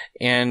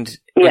 and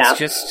it's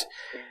just.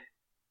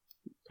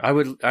 I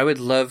would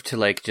love to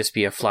like just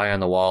be a fly on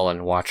the wall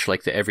and watch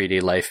like the everyday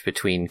life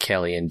between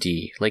Kelly and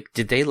Dee. Like,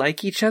 did they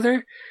like each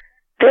other?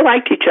 They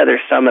liked each other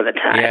some of the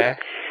time. Yeah.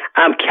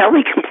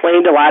 Kelly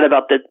complained a lot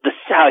about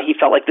how he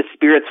felt like the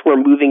spirits were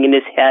moving in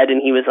his head and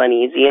he was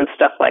uneasy and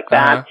stuff like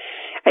that.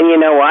 And you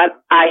know what?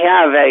 I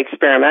have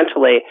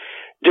experimentally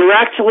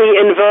directly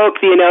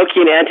invoked the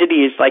Enochian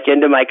entities like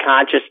into my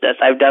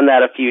consciousness. I've done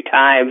that a few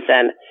times,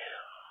 and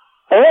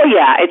oh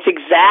yeah, it's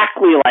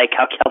exactly like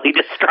how Kelly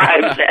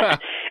describes it.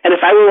 And if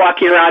I were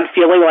walking around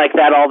feeling like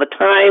that all the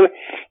time,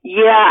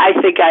 yeah, I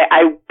think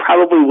I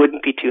probably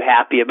wouldn't be too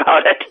happy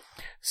about it.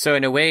 So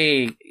in a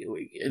way,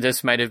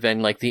 this might have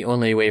been like the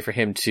only way for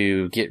him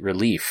to get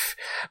relief.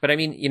 But I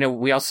mean,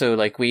 we also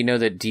we know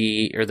that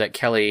that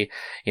Kelly,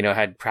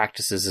 had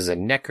practices as a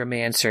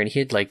necromancer, and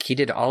he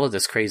did all of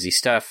this crazy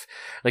stuff.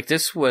 Like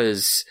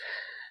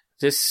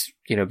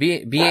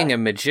being a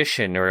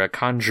magician or a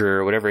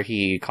conjurer or whatever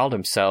he called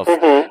himself,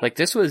 like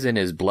this was in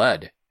his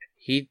blood.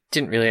 He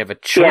didn't really have a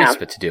choice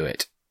but to do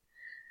it.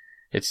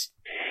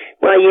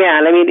 Well, yeah,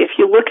 and I mean, if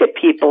you look at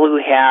people who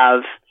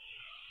have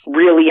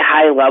really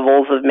high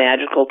levels of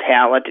magical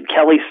talent, and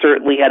Kelly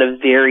certainly had a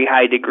very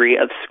high degree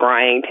of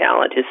scrying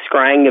talent. His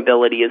scrying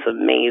ability is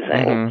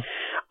amazing.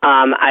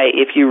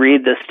 If you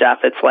read this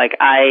stuff, it's like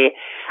I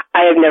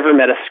have never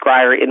met a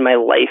scryer in my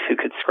life who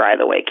could scry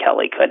the way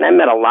Kelly could, and I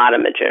met a lot of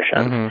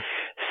magicians.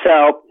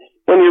 So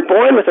when you're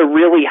born with a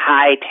really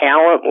high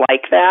talent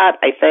like that,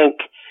 I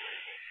think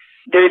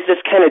there's this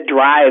kind of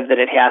drive that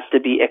it has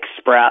to be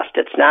expressed.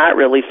 It's not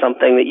really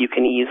something that you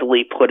can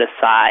easily put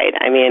aside.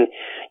 I mean,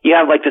 you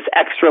have like this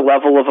extra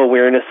level of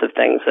awareness of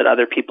things that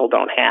other people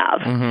don't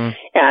have.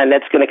 And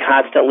it's going to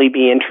constantly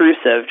be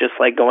intrusive, just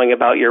like going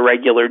about your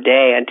regular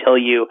day until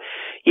you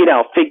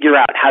figure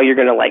out how you're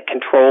going to like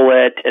control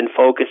it and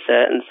focus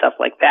it and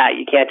stuff like that.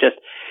 You can't just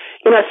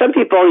some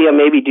people,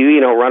 maybe do,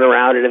 run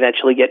around and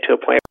eventually get to a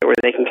point where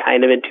they can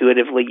kind of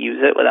intuitively use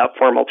it without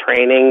formal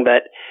training,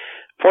 but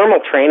formal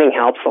training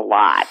helps a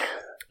lot.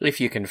 If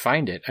you can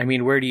find it. I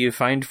mean, where do you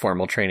find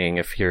formal training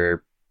if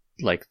you're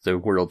like the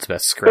world's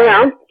best scryer?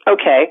 Well,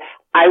 okay.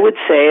 I would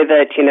say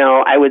that,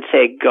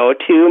 go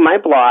to my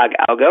blog,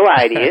 Algo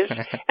Ideas,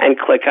 and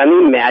click on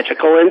the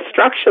magical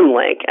instruction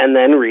link and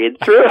then read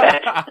through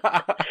it.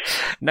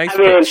 Nice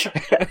pitch.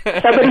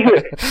 Somebody who,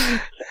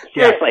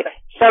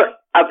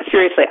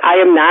 seriously,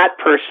 I am not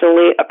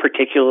personally a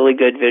particularly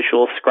good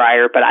visual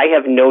scryer, but I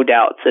have no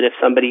doubts that if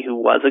somebody who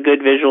was a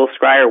good visual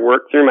scryer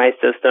worked through my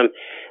system,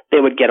 they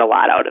would get a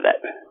lot out of it.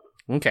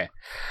 Okay.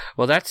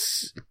 Well,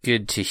 that's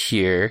good to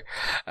hear.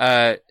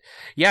 So,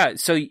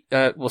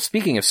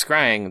 speaking of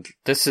scrying,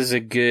 this is a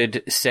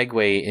good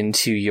segue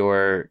into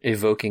your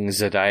evoking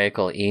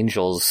zodiacal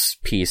angels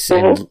piece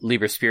in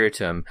Liber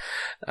Spiritum,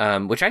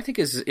 which I think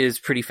is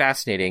pretty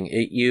fascinating.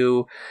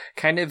 You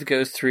kind of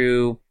go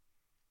through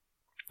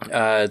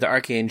the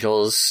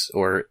archangels,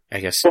 or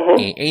I guess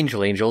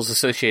angels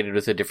associated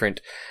with the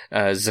different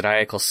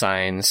zodiacal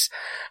signs.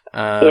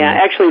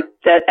 Actually,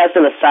 as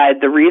an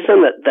aside, the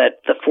reason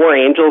that the 4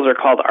 angels are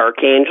called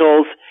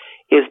archangels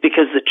is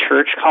because the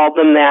church called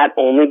them that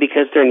only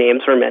because their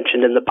names were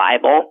mentioned in the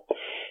Bible.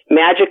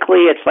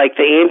 Magically, it's like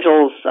the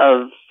angels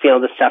of,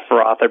 the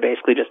Sephiroth are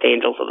basically just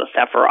angels of the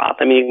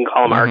Sephiroth. I mean, you can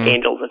call them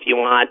archangels if you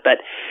want, but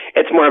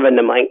it's more of a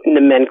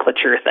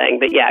nomenclature thing.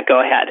 But yeah, go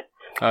ahead.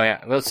 Oh,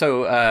 yeah. Well,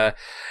 so,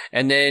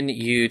 and then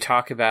you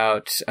talk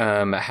about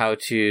how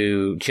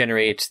to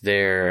generate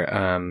their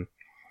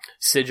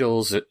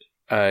sigils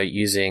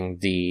using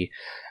the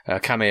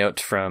Kamaot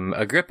from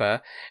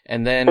Agrippa,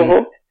 and then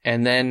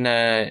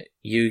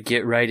you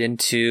get right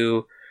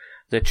into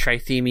the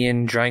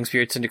Trithemian drawing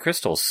spirits into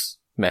crystals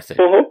method.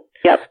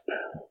 Yep.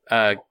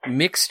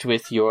 Mixed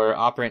with your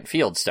operant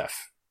field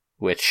stuff,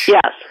 which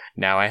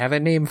now I have a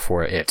name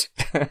for it.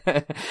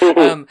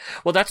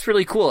 Well, that's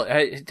really cool.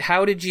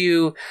 How did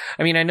you?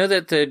 I mean, I know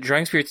that the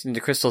drawing spirits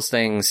into crystals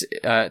thing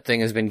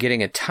has been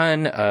getting a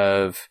ton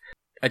of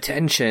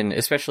attention,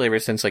 especially ever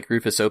since like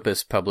Rufus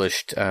Opus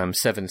published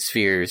 7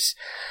 Spheres.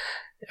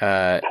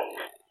 But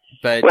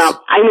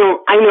I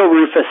know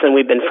Rufus, and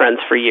we've been friends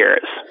for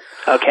years.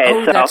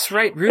 Okay, so that's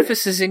right.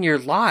 Rufus is in your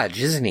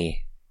lodge, isn't he?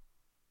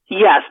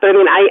 Yes, but I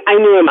mean, I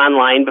knew him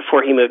online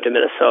before he moved to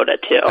Minnesota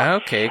too.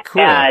 Okay,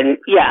 cool. And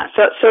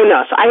so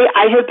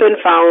I have been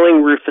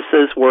following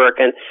Rufus's work,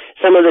 and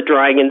some of the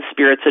drawing in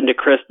spirits into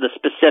the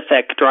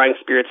specific drawing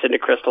spirits into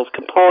crystals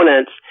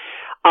components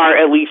are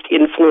at least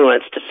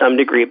influenced to some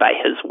degree by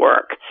his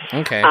work.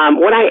 Okay.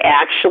 What I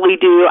actually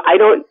do,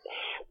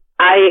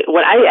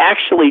 what I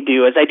actually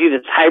do is I do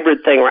this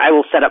hybrid thing where I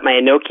will set up my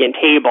Enochian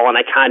table and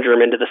I conjure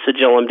him into the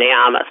Sigillum de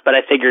Amas. But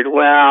I figured,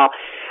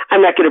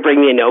 I'm not going to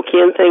bring the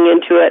Enochian thing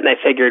into it. And I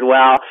figured,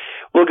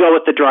 we'll go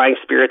with the drawing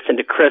spirits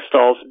into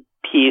crystals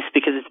piece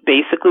because it's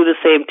basically the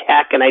same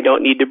tech and I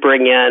don't need to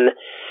bring in,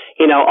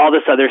 all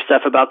this other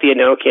stuff about the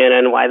Enochian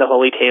and why the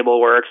Holy Table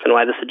works and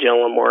why the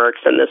Sigillum works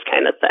and this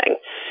kind of thing.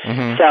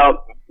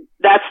 So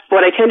that's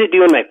what I tend to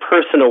do in my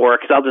personal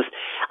work. Is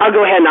I'll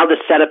go ahead and I'll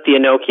just set up the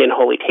Enochian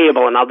Holy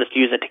Table and I'll just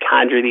use it to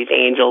conjure these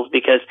angels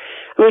because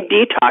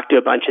Dee talked to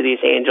a bunch of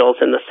these angels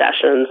in the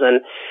sessions,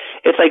 and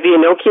it's like the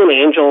Enochian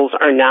angels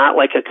are not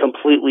like a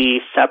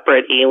completely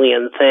separate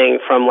alien thing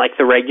from like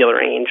the regular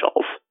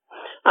angels,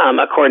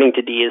 according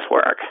to Dee's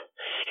work.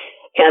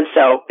 And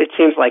so it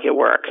seems like it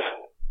works.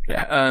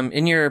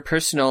 In your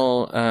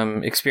personal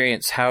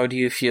experience, how do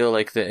you feel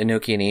like the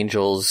Enochian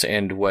angels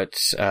and what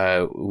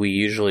we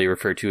usually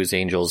refer to as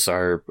angels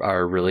are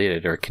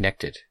related or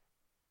connected?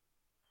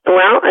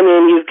 Well, I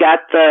mean,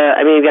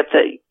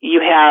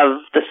 you have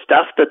the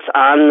stuff that's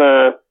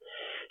on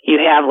you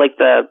have like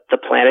the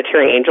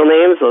planetary angel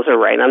names; those are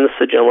right on the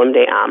Sigillum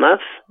de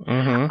Amas.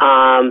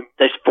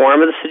 There's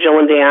form of the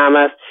Sigillum de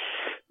Amas.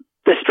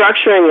 The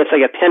structuring, it's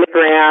like a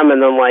pentagram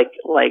and then like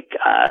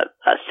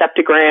a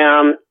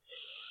septagram.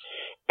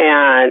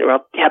 And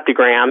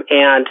heptagram,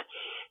 and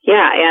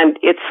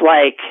it's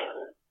like,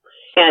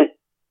 and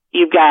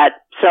you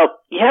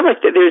have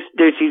like there's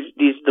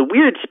these the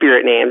weird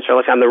spirit names are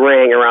like on the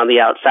ring around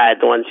the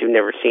outside, the ones you've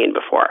never seen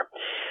before.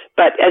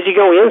 But as you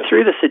go in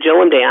through the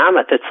Sigillum de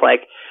Amas, it's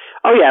like,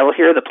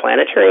 here are the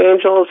planetary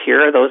angels,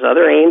 here are those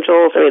other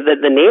angels. I mean,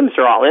 the names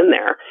are all in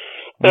there,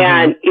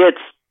 and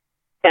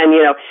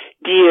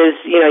Dee is,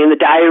 in the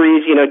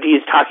diaries, Dee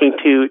is talking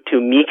to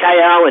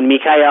Mikael, and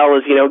Mikael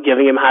is,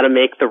 giving him how to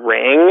make the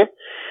ring.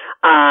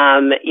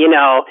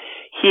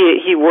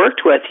 He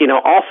worked with,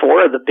 all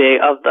 4 of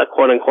the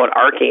quote unquote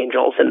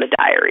archangels in the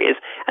diaries,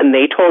 and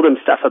they told him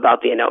stuff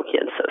about the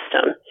Enochian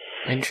system.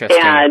 Interesting.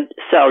 And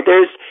so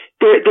there's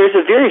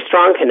a very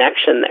strong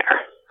connection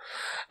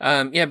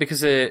there.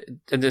 Because the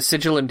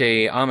Sigillum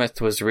de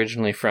Amas was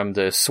originally from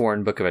the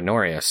Sworn Book of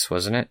Honorius,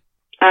 wasn't it?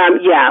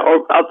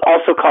 Or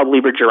also called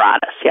Liber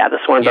Juratus. Yeah, the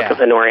Sworn Book of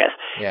Honorius.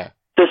 Yeah.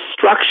 The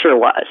structure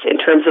was, in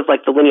terms of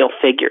like the lineal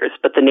figures,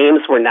 but the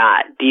names were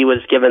not. Dee was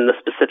given the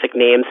specific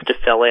names to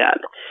fill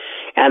in.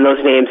 And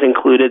those names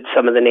included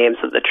some of the names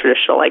of the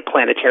traditional, like,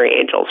 planetary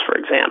angels, for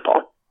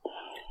example.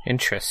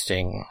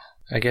 Interesting.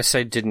 I guess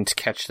I didn't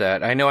catch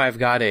that. I know I've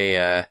got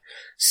a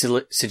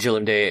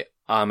Sigillum Dei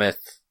Ameth.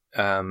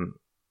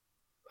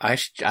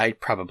 I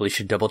probably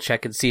should double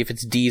check and see if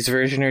it's Dee's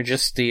version or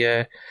just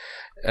the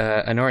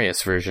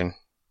Honorius version.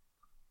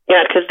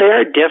 Yeah, because they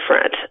are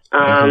different.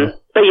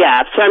 But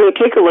yeah, so I mean,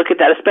 take a look at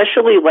that,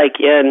 especially like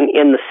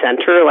in the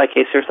center, like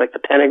there's like the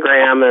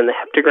pentagram and the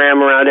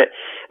heptagram around it.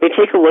 I mean,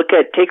 take a look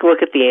at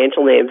the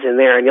angel names in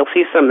there, and you'll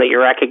see some that you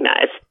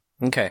recognize.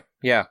 Okay,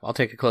 yeah, I'll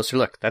take a closer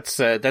look. That's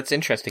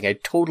interesting. I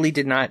totally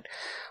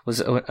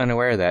was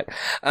unaware of that.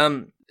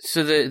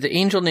 So the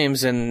angel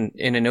names in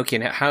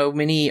Enochian, how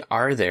many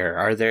are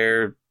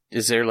there?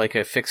 Is there like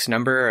a fixed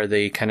number? Are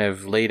they kind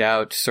of laid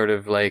out, sort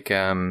of like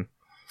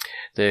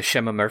the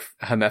Shema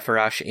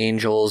Hamepharash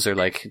angels, or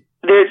like?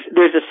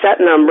 There's a set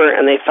number,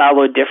 and they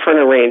follow different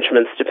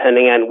arrangements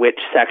depending on which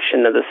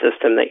section of the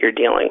system that you're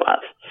dealing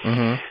with.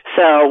 Mm-hmm.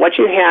 So what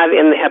you have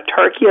in the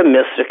Heptarchia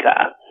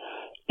Mystica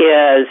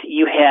is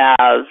you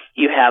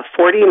have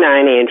 49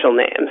 angel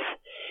names,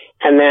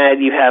 and then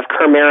you have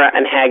Chimera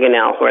and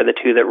Haganel, who are the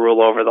two that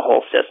rule over the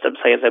whole system.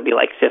 So I guess that'd be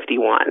like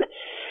 51.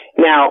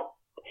 Now,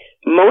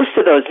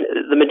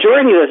 the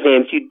majority of those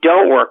names you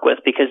don't work with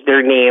because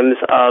they're names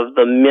of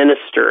the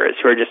ministers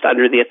who are just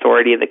under the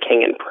authority of the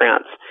king and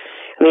prince.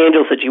 And the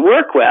angels that you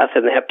work with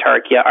in the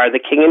Heptarchia are the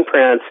king and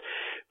prince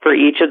for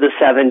each of the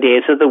 7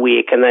 days of the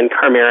week, and then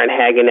Chimera and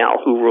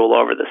Haganel, who rule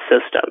over the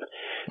system.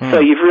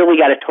 So you've really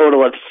got a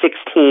total of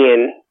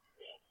 16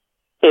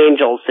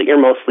 angels that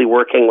you're mostly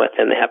working with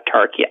in the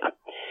Heptarchia.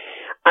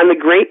 On the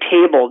Great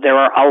Table, there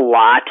are a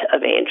lot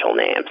of angel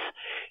names.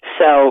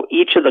 So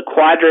each of the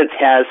quadrants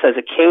has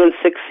a king and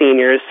 6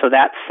 seniors, so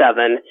that's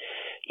 7.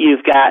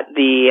 You've got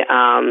the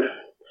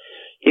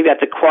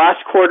cross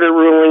quarter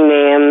ruling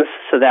names,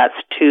 so that's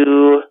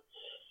 2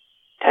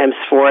 times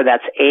 4,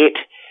 that's 8.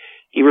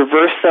 You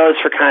reverse those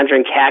for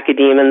conjuring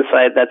cacodemons,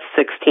 so that's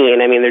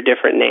 16. I mean, they're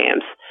different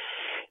names.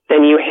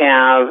 Then you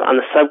have, on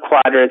the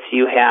subquadrants,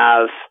 you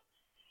have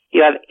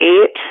 8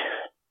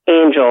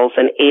 angels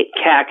and 8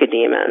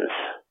 cacodemons.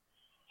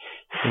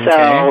 Okay.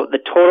 So the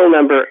total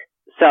number,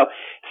 so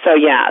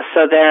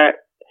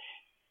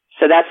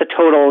that's a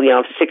total,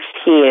 of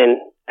 16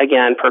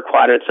 again per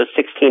quadrant. So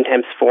 16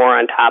 times 4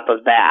 on top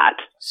of that.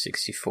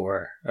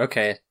 64.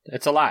 Okay,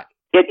 that's a lot.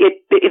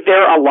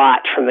 There are a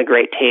lot from the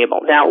Great Table.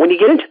 Now, when you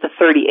get into the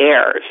 30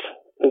 heirs,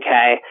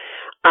 okay,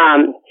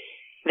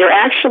 there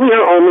actually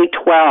are only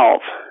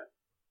 12.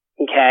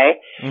 Okay,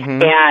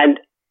 and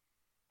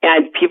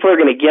people are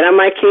going to get on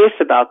my case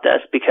about this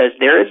because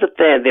there is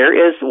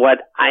what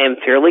I am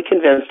fairly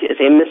convinced is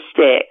a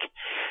mistake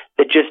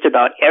that just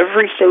about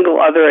every single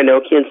other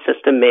Enochian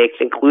system makes,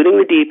 including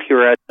the Deep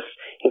Purists,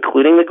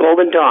 including the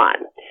Golden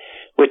Dawn,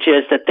 which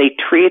is that they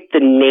treat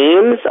the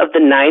names of the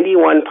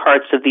 91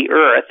 parts of the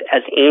earth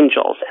as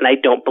angels, and I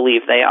don't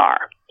believe they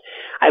are.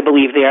 I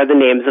believe they are the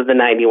names of the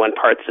 91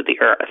 parts of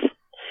the earth.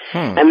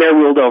 And they're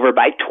ruled over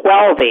by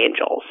 12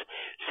 angels.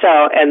 So,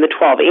 and the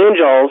 12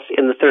 angels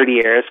in the 30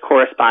 years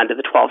correspond to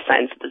the 12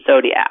 signs of the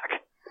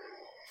zodiac.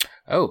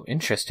 Oh,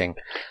 interesting.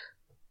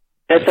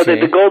 And so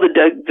the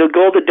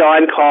Golden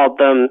Dawn called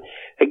them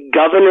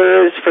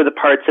governors for the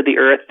parts of the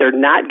earth. They're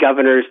not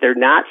governors. They're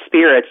not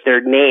spirits.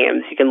 They're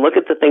names. You can look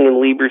at the thing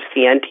in Liber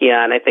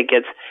Scientia, and I think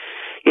it's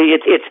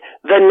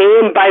the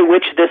name by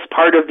which this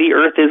part of the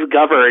earth is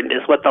governed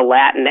is what the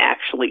Latin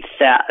actually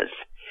says.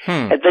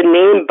 The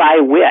name by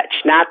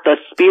which, not the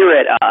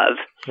spirit of.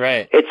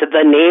 Right. It's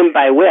the name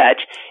by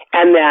which,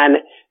 and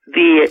then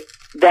there's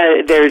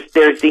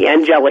the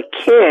angelic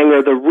king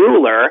or the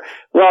ruler.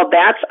 Well,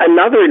 that's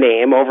another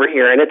name over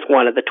here, and it's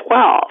one of the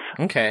 12.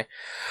 Okay.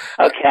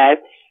 Okay.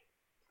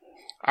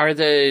 Are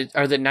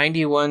the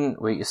 91?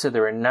 Wait, you said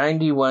there were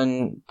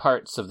 91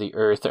 parts of the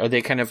earth. Are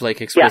they kind of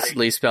like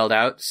explicitly spelled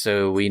out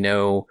so we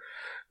know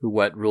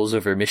what rules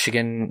over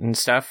Michigan and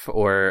stuff,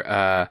 or?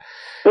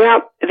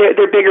 Well,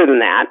 they're bigger than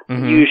that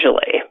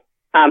usually.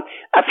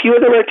 A few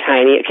of them are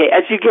tiny. Okay,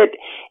 as you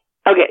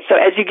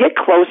get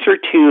closer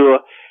to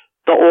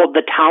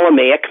the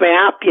Ptolemaic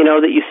map,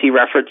 that you see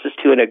references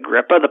to in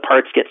Agrippa, the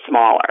parts get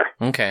smaller.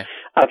 Okay.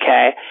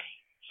 Okay.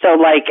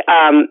 So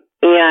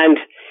and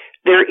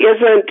there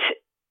isn't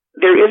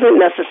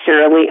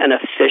necessarily an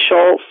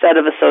official set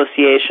of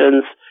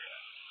associations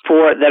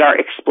that are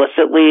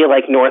explicitly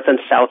like North and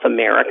South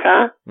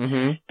America,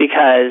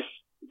 because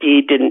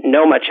he didn't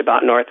know much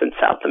about North and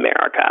South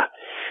America.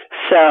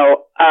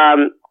 So,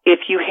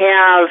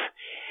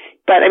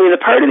 but I mean, the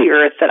part of the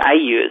earth that I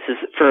use is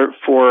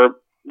for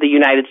the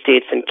United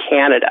States and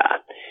Canada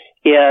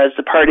is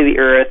the part of the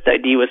earth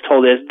that Dee was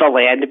told is the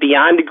land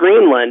beyond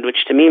Greenland,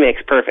 which to me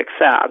makes perfect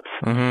sense.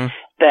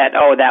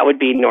 That would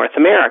be North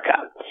America.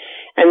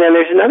 And then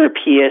there's another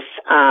piece,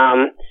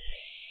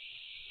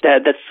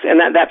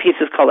 that piece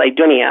is called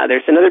Idunia.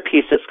 There's another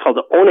piece that's called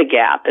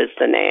Onagap is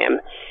the name.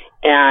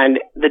 And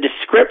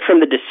from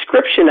the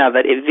description of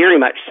it, it very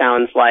much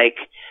sounds like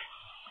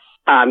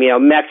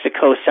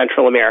Mexico,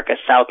 Central America,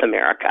 South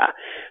America.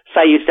 So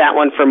I use that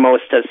one for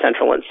most of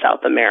Central and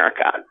South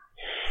America.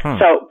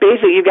 So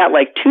basically you've got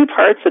like two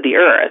parts of the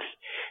Earth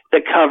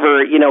that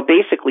cover,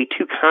 basically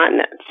two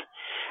continents.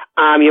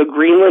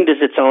 Greenland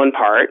is its own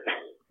part,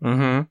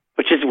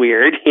 which is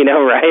weird,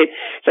 right?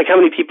 It's like how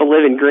many people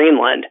live in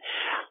Greenland?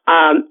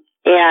 And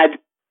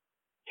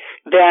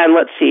then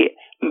let's see,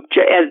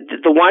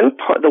 the one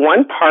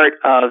part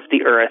of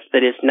the Earth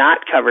that is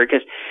not covered,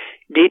 because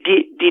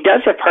D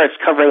does have parts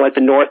covering like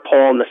the North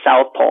Pole and the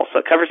South Pole, so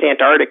it covers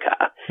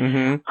Antarctica.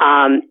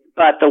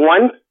 But the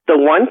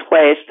one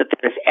place that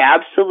there's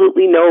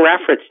absolutely no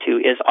reference to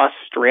is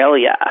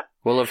Australia.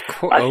 Well, of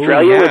course.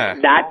 Australia was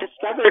not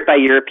discovered by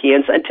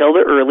Europeans until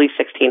the early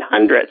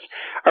 1600s,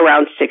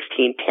 around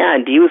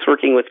 1610. Dee was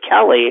working with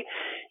Kelly,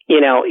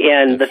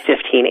 in the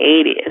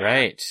 1580s.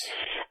 Right.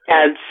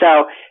 And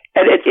so,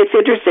 it's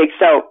interesting.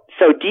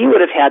 So Dee would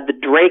have had the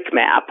Drake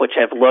map, which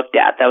I've looked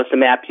at. That was the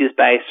map used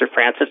by Sir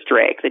Francis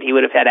Drake that he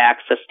would have had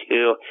access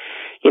to,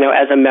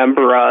 as a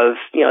member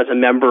of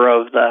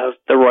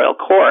the royal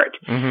court.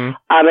 And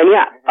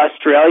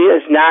Australia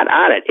is not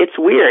on it. It's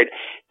weird.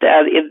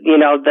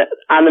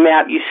 On the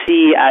map you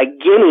see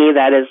Guinea,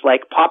 that is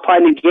like Papua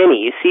New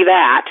Guinea. You see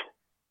that,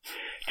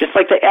 just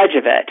like the edge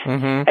of it.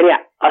 And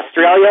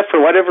Australia,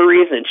 for whatever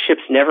reason,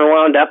 ships never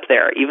wound up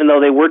there, even though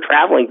they were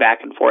traveling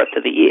back and forth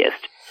to the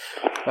east.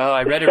 Oh,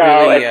 I read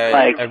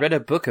I read a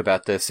book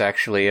about this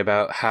actually,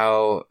 about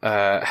how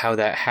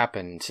that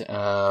happened.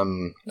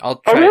 I'll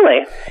try. Oh,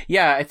 really?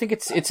 Yeah, I think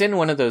it's in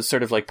one of those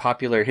sort of like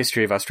popular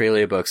history of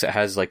Australia books that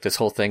has like this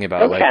whole thing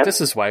about like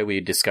this is why we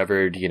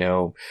discovered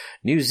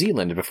New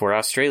Zealand before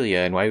Australia,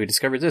 and why we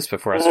discovered this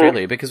before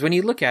Australia. Because when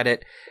you look at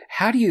it,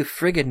 how do you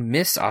friggin'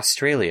 miss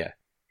Australia?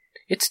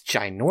 It's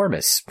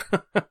ginormous.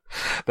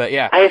 But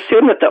yeah. I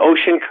assume that the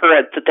ocean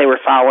current that they were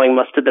following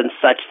must have been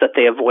such that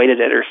they avoided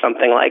it or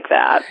something like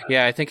that.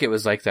 Yeah, I think it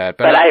was like that.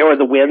 Or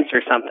the winds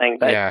or something.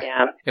 But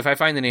yeah. If I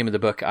find the name of the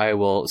book, I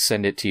will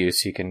send it to you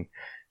so you can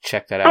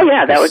check that out. Oh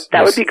yeah,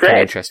 that would be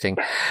great. Interesting.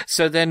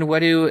 So then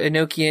what do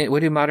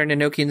modern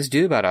Enochians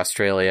do about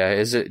Australia?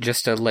 Is it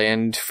just a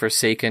land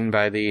forsaken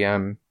by the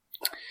angels?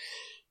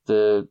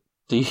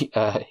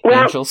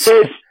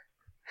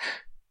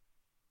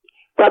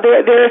 Well,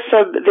 there are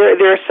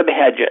some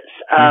hedges.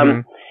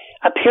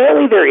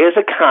 Apparently, there is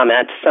a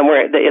comment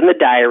somewhere in the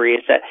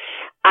diaries that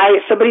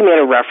somebody made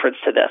a reference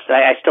to this.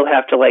 I still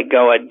have to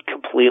go and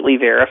completely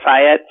verify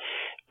it.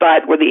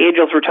 But where the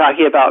angels were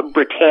talking about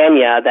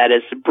Britannia, that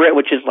is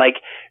which is like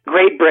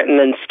Great Britain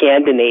and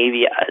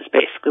Scandinavia, is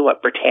basically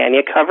what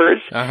Britannia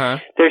covers.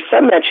 There's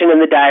some mention in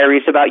the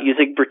diaries about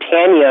using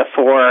Britannia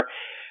for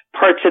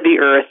parts of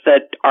the Earth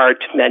that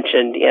aren't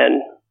mentioned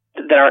in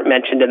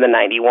the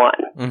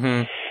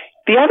 91.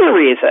 The other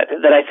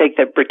reason that I think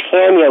that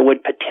Britannia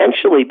would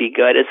potentially be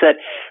good is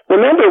that,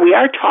 remember, we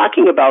are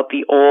talking about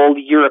the old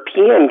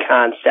European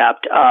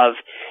concept of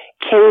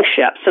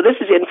kingship. So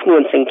this is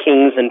influencing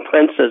kings and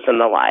princes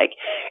and the like.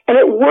 And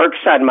it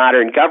works on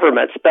modern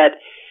governments. But,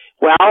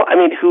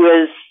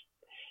 who's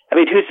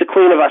the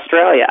Queen of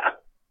Australia?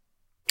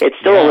 It's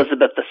still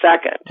Elizabeth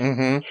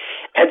II.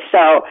 And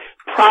so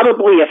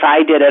probably if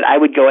I did it, I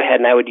would go ahead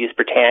and I would use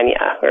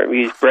Britannia or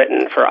use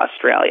Britain for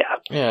Australia.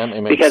 Yeah,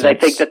 it makes because sense. I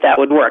think that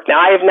would work. Now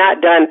I have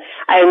not done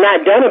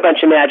a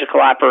bunch of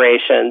magical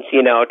operations,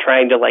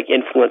 trying to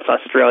influence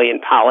Australian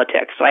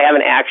politics. So I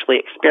haven't actually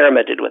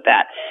experimented with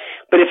that.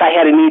 But if I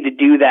had a need to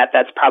do that,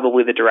 that's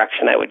probably the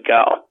direction I would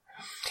go.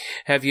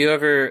 Have you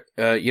ever,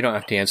 you don't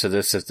have to answer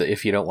this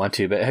if you don't want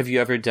to, but have you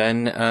ever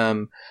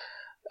done,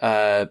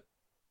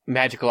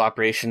 magical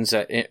operations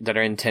that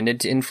are intended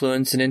to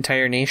influence an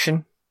entire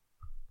nation?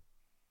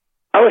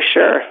 Oh,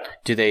 sure.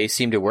 Do they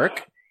seem to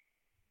work?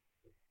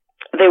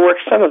 They work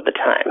some of the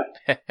time.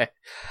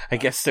 I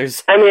guess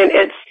there's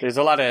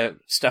a lot of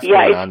stuff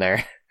going on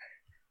there.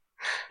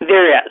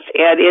 There is,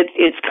 and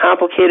it's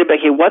complicated. But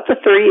what the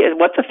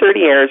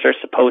 30 heirs are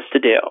supposed to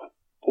do,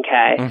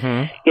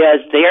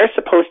 is they are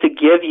supposed to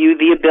give you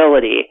the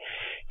ability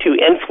to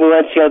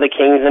influence, the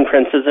kings and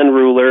princes and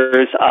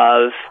rulers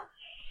of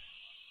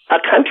a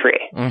country.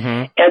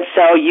 And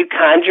so you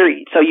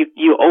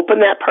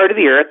open that part of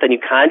the earth and you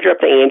conjure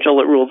up the angel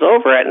that rules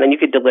over it, and then you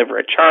could deliver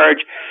a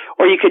charge,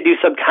 or you could do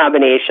some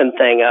combination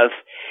thing of,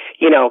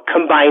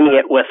 combining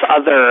it with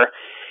other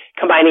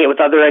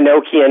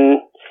Enochian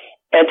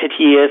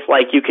entities.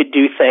 Like you could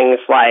do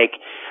things like,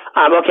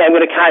 I'm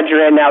going to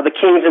conjure in now the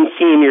kings and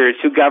seniors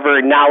who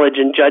govern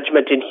knowledge and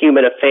judgment in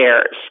human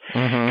affairs.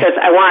 Because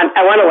I want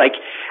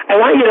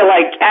you to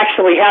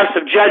actually have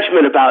some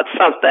judgment about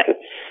something,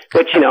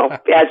 which,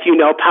 as you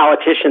know,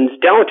 politicians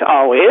don't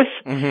always.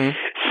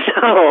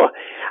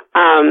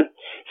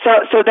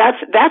 So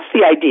that's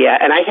the idea.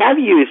 And I have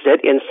used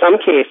it in some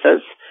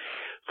cases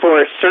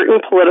for certain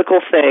political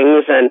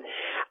things. And,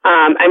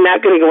 I'm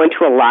not going to go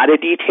into a lot of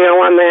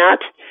detail on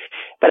that,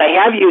 but I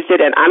have used it,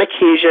 and on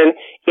occasion,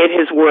 it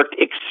has worked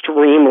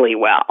extremely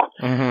well.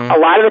 A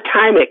lot of the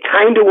time, it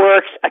kind of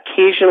works.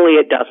 Occasionally,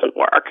 it doesn't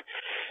work.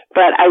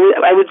 But I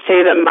would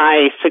say that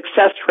my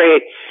success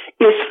rate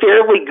is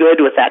fairly good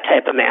with that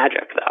type of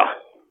magic, though.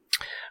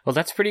 Well,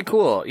 that's pretty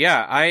cool.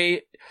 Yeah,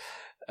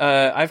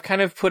 I've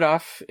kind of put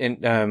off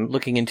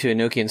looking into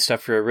Enochian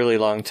stuff for a really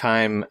long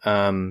time.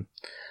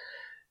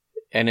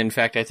 And in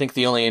fact, I think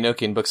the only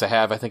Enochian books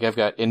I think I've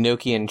got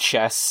Enochian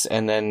Chess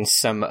and then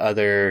some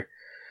other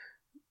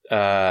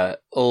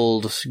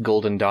old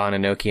Golden Dawn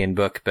Enochian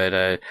book.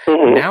 But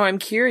now I'm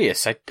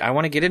curious. I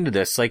want to get into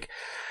this. Like,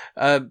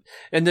 and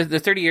the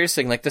 30 years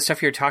thing, like the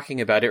stuff you're talking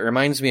about, it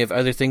reminds me of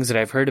other things that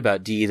I've heard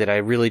about Dee that I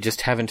really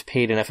just haven't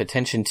paid enough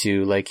attention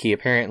to. Like, he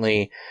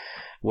apparently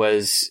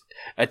was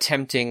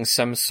attempting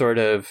some sort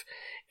of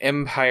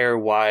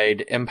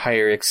empire-wide,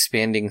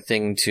 empire-expanding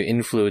thing to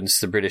influence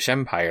the British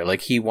Empire.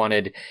 Like, he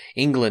wanted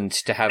England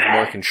to have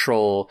more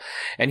control,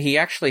 and he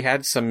actually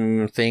had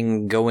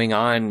something going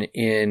on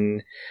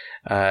in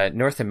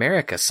North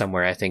America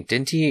somewhere, I think,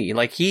 didn't he?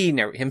 Like, he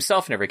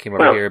himself never came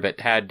over here, but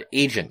had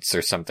agents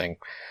or something.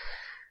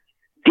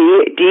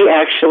 Dee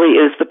actually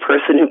is the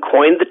person who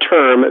coined the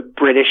term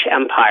British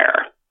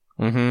Empire.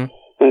 Mm-hmm.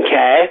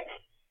 Okay?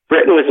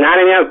 Britain was not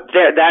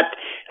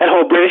that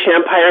whole British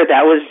Empire,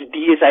 that was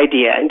Dee's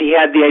idea. And Dee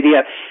had the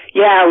idea,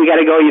 we got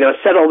to go,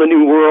 settle the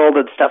new world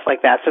and stuff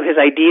like that. So his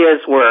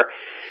ideas were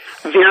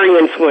very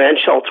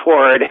influential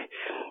toward,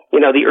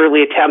 the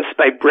early attempts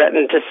by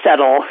Britain to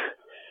settle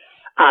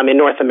in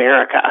North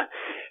America.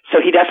 So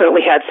he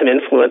definitely had some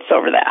influence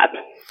over that.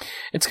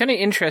 It's kind of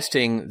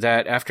interesting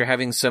that after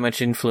having so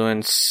much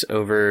influence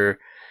over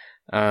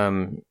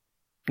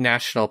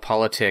national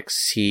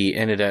politics, he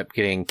ended up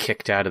getting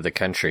kicked out of the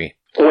country.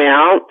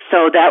 Well,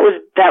 so that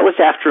was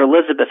after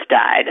Elizabeth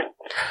died,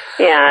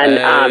 and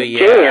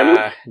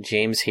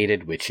James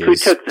hated witches. Who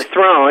took the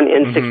throne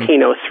in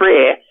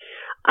 1603?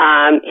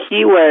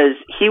 He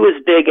was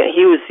big.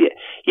 He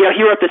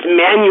wrote this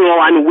manual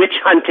on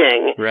witch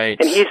hunting, right?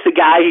 And he's the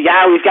guy.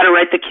 We've got to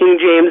write the King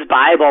James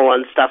Bible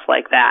and stuff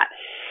like that.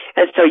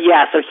 And so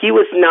so he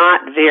was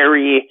not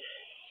very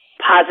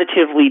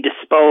positively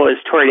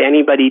disposed toward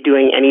anybody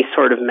doing any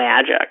sort of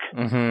magic.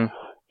 Mm-hmm.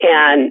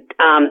 And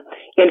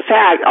in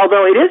fact,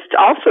 although it is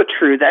also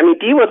true that,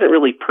 Dee wasn't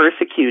really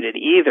persecuted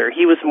either.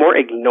 He was more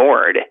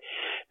ignored.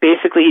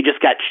 Basically, he just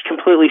got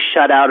completely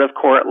shut out of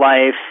court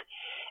life.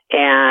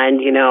 And,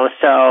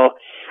 so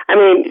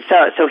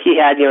he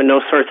had,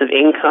 no source of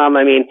income.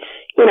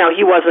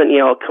 He wasn't,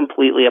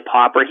 completely a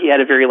pauper. He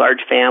had a very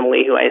large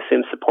family who I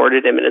assume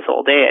supported him in his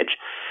old age.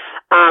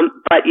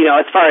 But,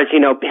 as far as,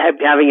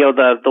 having,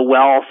 the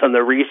wealth and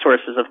the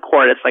resources of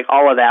court, it's like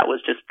all of that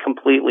was just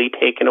completely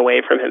taken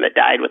away from him. It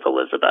died with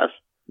Elizabeth.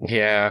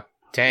 Yeah.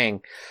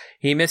 Dang.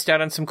 He missed out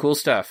on some cool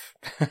stuff.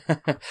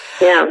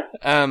 Yeah.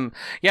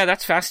 Yeah,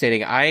 that's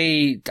fascinating.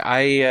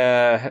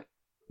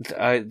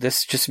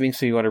 This just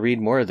makes me want to read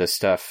more of this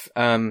stuff.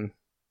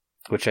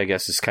 Which I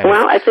guess is kind of...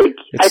 Well, I think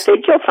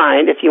you'll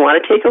find, if you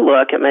want to take a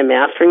look at my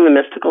Mastering the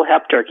Mystical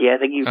Heptarchy, I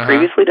think you've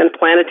previously done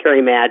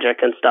planetary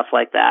magic and stuff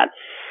like that.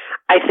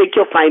 I think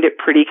you'll find it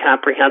pretty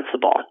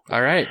comprehensible.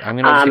 All right, I'm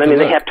going to take a look.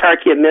 The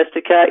Heptarchy of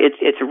Mystica,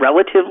 it's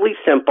relatively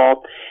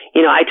simple.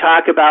 I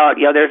talk about,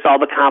 there's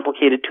all the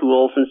complicated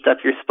tools and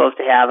stuff you're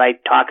supposed to have. I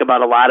talk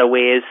about a lot of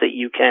ways that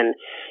you can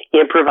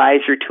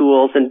improvise your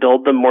tools and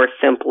build them more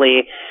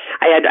simply.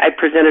 I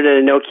presented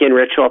an Enochian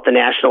ritual at the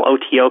National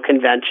OTO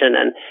Convention,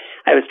 and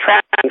I was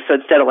traveling, so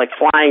instead of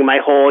flying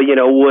my whole,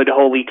 wood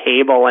holy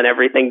table and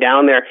everything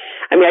down there,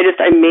 I made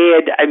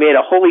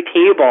a holy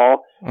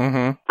table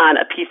on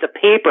a piece of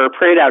paper,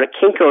 printed out at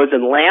Kinko's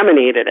and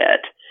laminated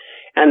it.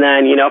 And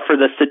then, for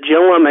the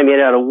sigillum, I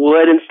made it out of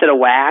wood instead of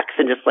wax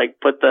and just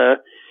put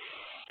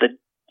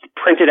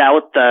printed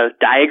out the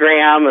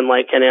diagram and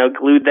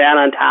glued that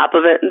on top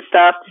of it and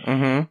stuff.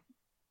 Mm-hmm.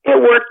 It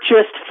worked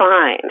just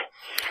fine.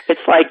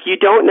 It's you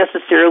don't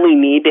necessarily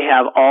need to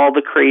have all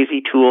the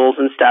crazy tools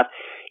and stuff.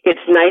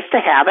 It's nice to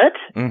have it,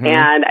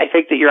 and I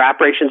think that your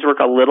operations work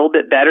a little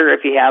bit better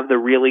if you have the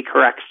really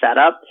correct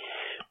setup.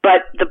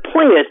 But the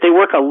point is, they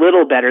work a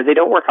little better. They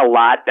don't work a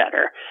lot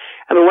better.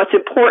 What's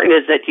important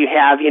is that you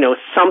have,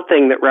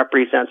 something that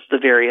represents the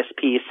various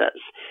pieces,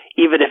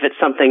 even if it's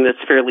something that's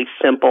fairly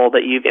simple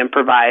that you've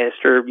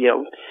improvised or,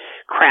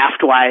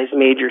 craft-wise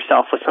made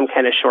yourself with some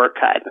kind of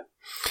shortcut.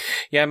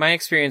 Yeah, my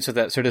experience with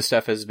that sort of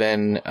stuff has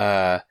been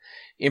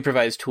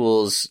improvised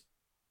tools.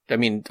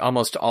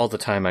 Almost all the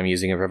time I'm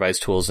using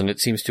improvised tools, and it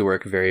seems to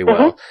work very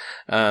well.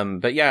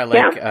 But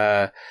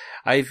yeah,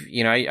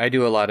 I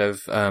do a lot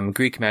of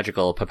Greek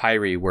magical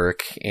papyri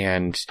work,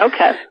 and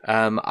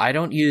I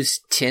don't use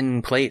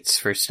tin plates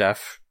for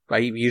stuff. I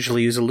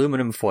usually use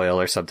aluminum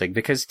foil or something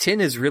because tin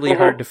is really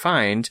hard to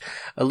find.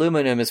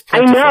 Aluminum is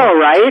plentiful. I know,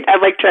 right? I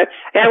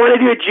want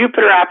to do a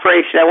Jupiter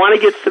operation. I want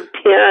to get some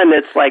tin.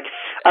 It's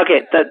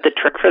the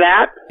trick for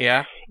that.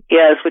 Yeah.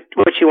 Is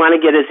what you want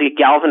to get is a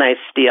galvanized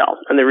steel.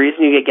 And the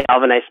reason you get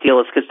galvanized steel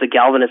is because the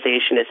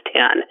galvanization is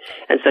tin.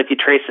 And so if you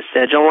trace a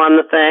sigil on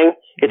the thing,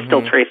 it's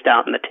still traced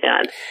out in the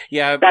tin.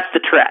 Yeah. That's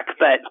the trick.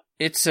 But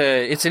It's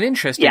an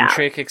interesting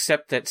trick,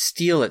 except that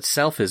steel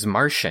itself is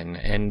Martian,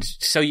 and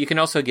so you can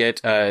also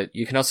get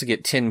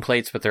tin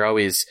plates, but they're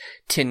always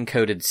tin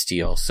coated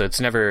steel, so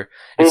it's never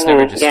just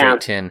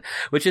straight tin,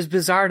 which is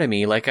bizarre to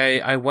me. Like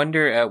I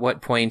wonder at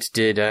what point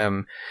did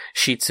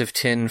sheets of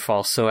tin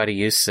fall so out of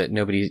use that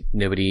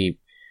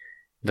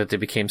that they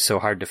became so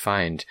hard to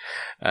find.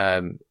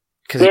 I'm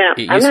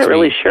not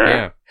really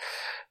sure.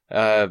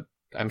 Yeah.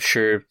 I'm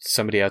sure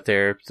somebody out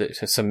there,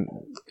 some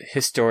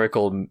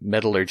historical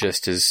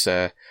metallurgist is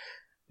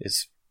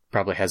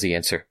probably has the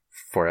answer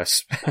for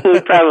us.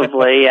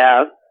 Probably,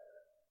 yeah.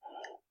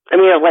 I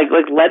mean, like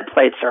lead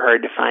plates are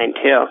hard to find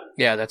too.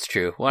 Yeah, that's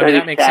true. Well, I mean,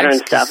 that makes Saturn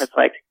sense. Stuff, it's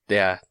like,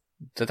 yeah,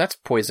 that's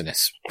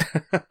poisonous.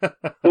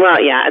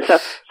 Well, yeah. So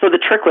the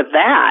trick with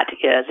that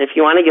is, if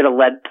you want to get a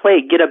lead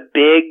plate, get a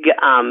big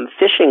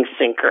fishing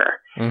sinker,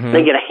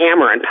 then get a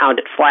hammer and pound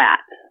it flat.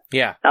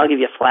 Yeah. That'll give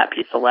you a flat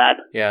piece of lead.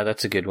 Yeah,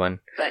 that's a good one.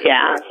 But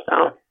yeah,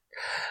 so.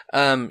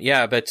 So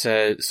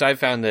I've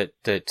found that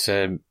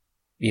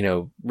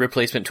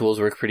replacement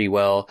tools work pretty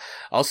well.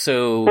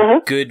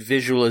 Also, good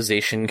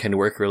visualization can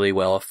work really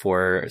well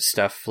for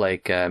stuff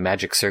like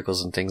magic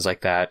circles and things like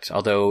that.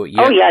 Although, you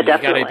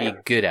gotta be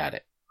good at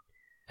it,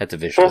 at the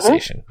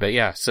visualization. But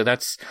yeah, so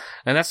that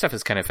stuff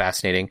is kind of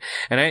fascinating.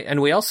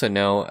 And we also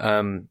know,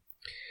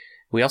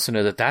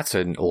 that that's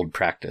an old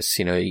practice.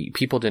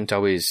 People didn't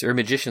always, or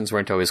magicians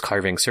weren't always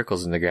carving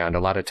circles in the ground. A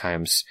lot of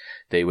times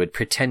they would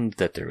pretend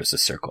that there was a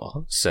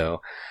circle.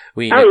 So I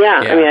mean,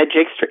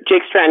 Jake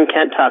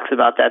Stratton-Kent talks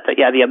about that.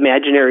 The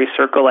imaginary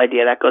circle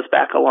idea, that goes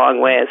back a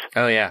long ways.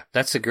 Oh yeah,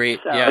 that's a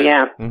great. So,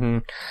 yeah. Mm-hmm.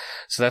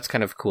 So that's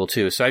kind of cool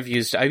too. So I've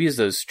used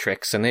those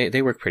tricks, and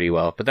they work pretty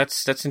well. But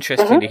that's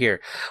interesting to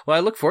hear. Well, I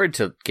look forward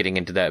to getting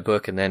into that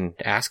book and then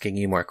asking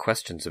you more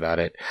questions about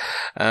it.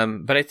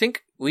 But I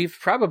think we've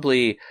covered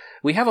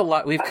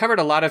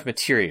a lot of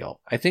material.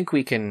 I think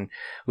we can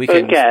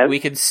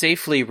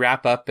safely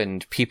wrap up,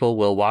 and people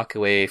will walk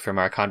away from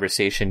our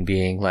conversation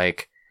being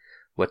like,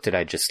 what did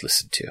I just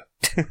listen to?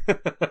 All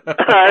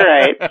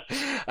right.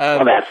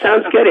 Well, that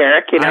sounds good,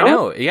 Eric. I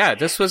know. Yeah,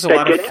 this was a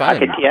lot of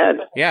fun.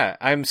 Yeah,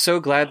 I'm so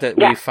glad that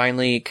we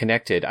finally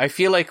connected. I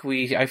feel like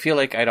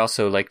I'd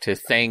also like to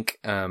thank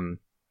Ren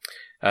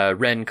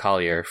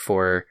Collier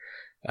for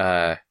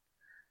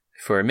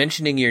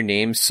mentioning your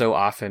name so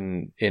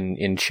often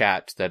in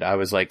chat that I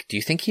was like, do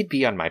you think he'd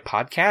be on my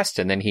podcast?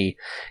 And then he,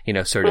 he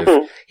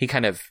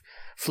kind of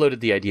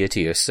floated the idea to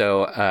you.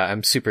 So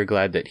I'm super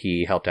glad that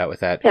he helped out with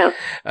that. Yeah.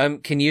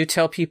 Can you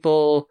tell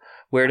people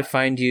where to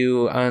find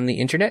you on the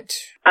internet?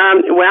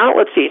 Well,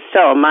 let's see.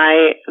 So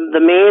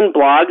the main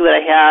blog that I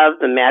have,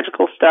 the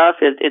magical stuff,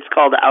 it's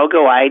called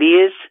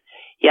Augoides.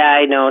 Yeah,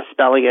 I know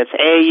spelling it's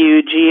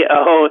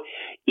AUGOEIDES,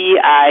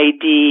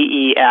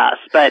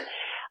 but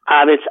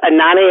it's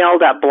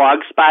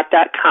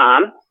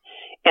ananael.blogspot.com.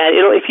 And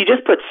if you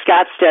just put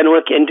Scott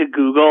Stenwick into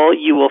Google,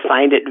 you will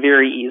find it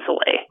very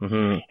easily.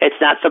 Mm-hmm. It's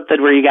not something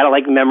where you got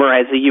to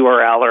memorize the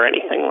URL or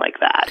anything like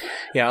that.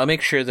 Yeah, I'll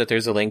make sure that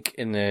there's a link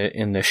in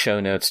the show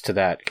notes to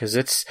that, because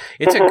it's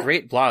a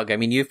great blog. I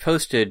mean, you've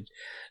posted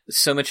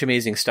so much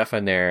amazing stuff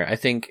on there. I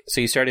think so.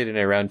 You started in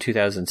around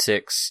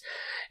 2006,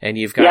 and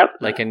you've got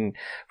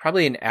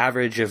probably an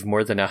average of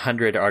more than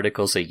 100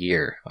 articles a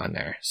year on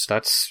there. So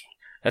that's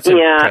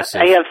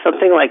impressive. I have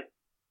something like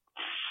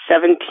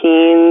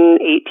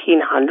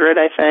 1,800,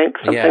 I think,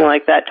 something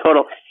like that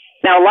total.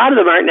 Now, a lot of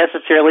them aren't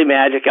necessarily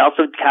magic. I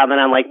also comment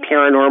on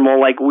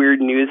paranormal, weird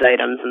news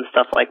items and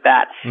stuff like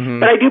that. Mm-hmm.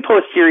 But I do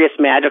post serious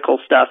magical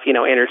stuff,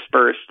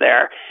 interspersed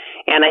there.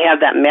 And I have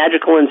that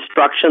magical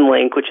instruction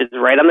link, which is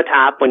right on the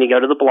top when you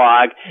go to the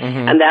blog.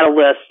 Mm-hmm. And that'll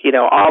list,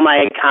 all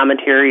my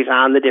commentaries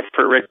on the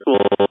different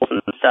rituals and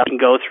stuff you can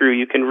go through.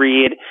 You can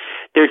read.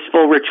 There's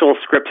full ritual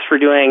scripts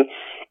for doing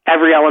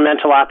every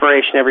elemental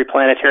operation, every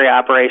planetary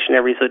operation,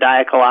 every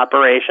zodiacal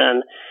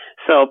operation.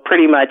 So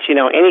pretty much,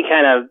 any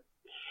kind of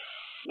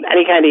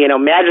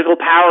magical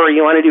power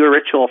you want to do a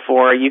ritual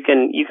for, you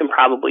can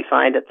probably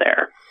find it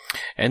there.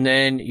 And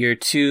then your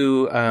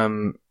two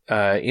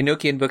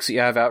Enochian books that you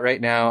have out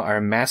right now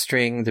are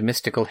Mastering the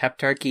Mystical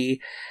Heptarchy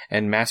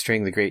and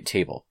Mastering the Great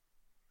Table.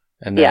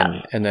 And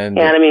then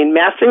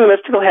Mastering the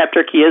Mystical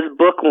Heptarchy is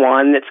book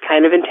one. It's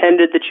kind of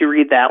intended that you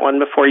read that one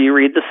before you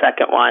read the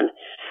second one.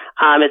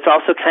 It's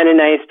also kind of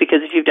nice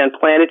because if you've done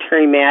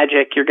planetary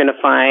magic, you're going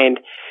to find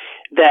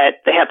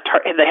that the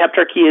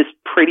Heptarchy is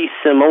pretty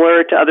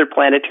similar to other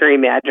planetary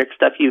magic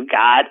stuff you've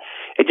got.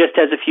 It just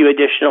has a few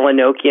additional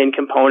Enochian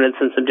components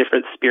and some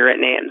different spirit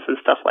names and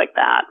stuff like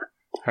that.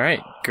 All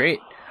right, great.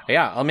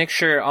 Yeah, I'll make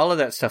sure all of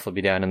that stuff will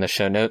be down in the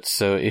show notes.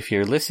 So if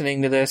you're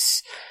listening to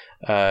this,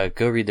 go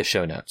read the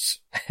show notes.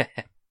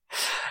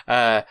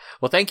 Well,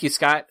 thank you,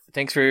 Scott.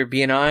 Thanks for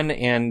being on,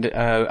 and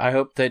I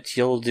hope that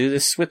you'll do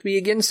this with me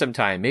again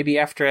sometime. Maybe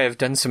after I've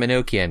done some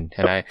Enochian,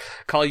 and I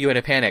call you in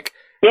a panic.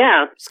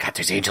 Yeah. Scott,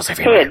 there's angels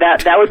everywhere. Hey,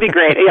 that would be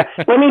great. Yeah.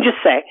 Let me just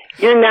say,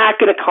 you're not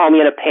going to call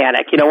me in a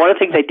panic. One of the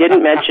things I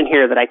didn't mention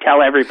here that I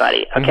tell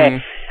everybody,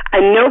 okay? Mm-hmm.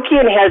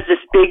 Enochian has this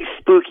big,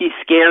 spooky,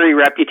 scary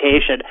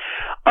reputation.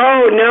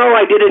 Oh, no,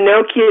 I did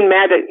Enochian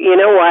magic. You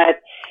know what?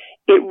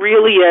 it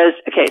really is,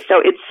 okay,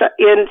 so it's,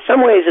 in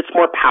some ways it's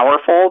more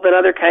powerful than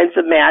other kinds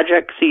of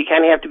magic, so you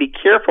kind of have to be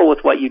careful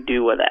with what you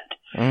do with it.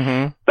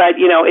 Mm-hmm. But,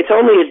 it's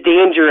only as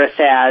dangerous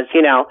as,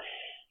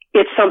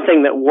 it's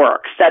something that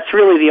works. That's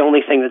really the only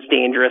thing that's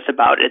dangerous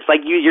about it. It's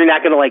like you're not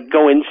going to like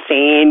go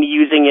insane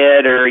using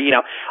it, or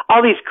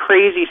all these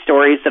crazy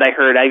stories that I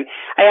heard. I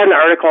had an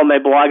article on my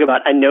blog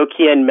about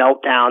Enochian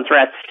meltdowns.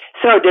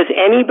 So does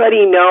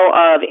anybody know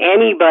of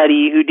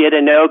anybody who did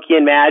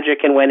Enochian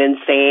magic and went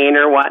insane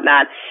or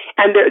whatnot?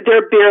 And there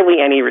are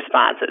barely any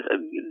responses.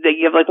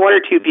 You have like one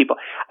or two people.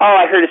 Oh,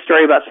 I heard a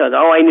story about someone.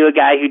 Oh, I knew a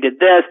guy who did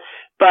this,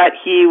 but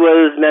he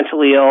was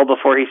mentally ill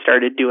before he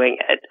started doing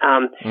it.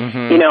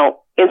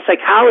 In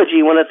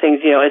psychology, one of the things,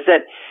 is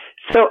that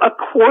so a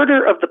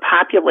quarter of the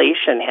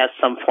population has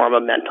some form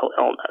of mental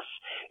illness.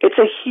 It's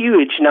a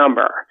huge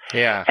number.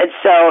 Yeah. And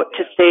so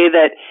to say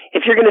that,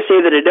 if you're going to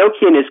say that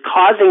Enochian is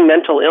causing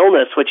mental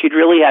illness, what you'd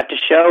really have to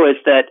show is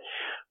that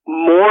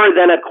more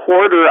than a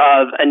quarter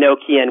of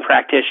Enochian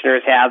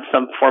practitioners have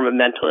some form of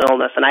mental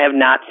illness, and I have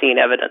not seen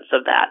evidence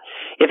of that.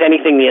 If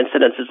anything, the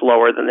incidence is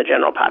lower than the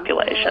general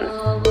population.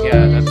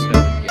 Yeah, that's good.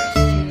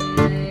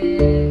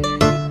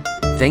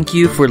 Thank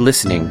you for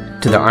listening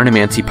to the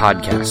Arnemancy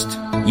podcast.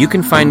 You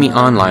can find me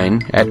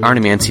online at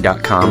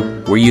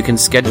arnemancy.com, where you can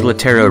schedule a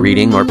tarot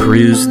reading or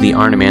peruse the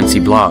Arnemancy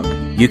blog.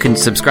 You can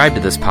subscribe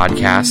to this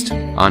podcast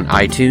on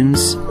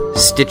iTunes,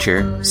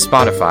 Stitcher,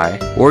 Spotify,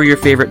 or your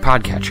favorite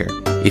podcatcher.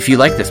 If you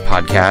like this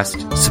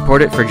podcast,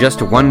 support it for just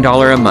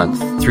 $1 a month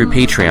through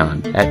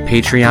Patreon at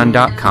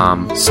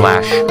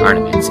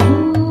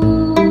patreon.com/Arnemancy.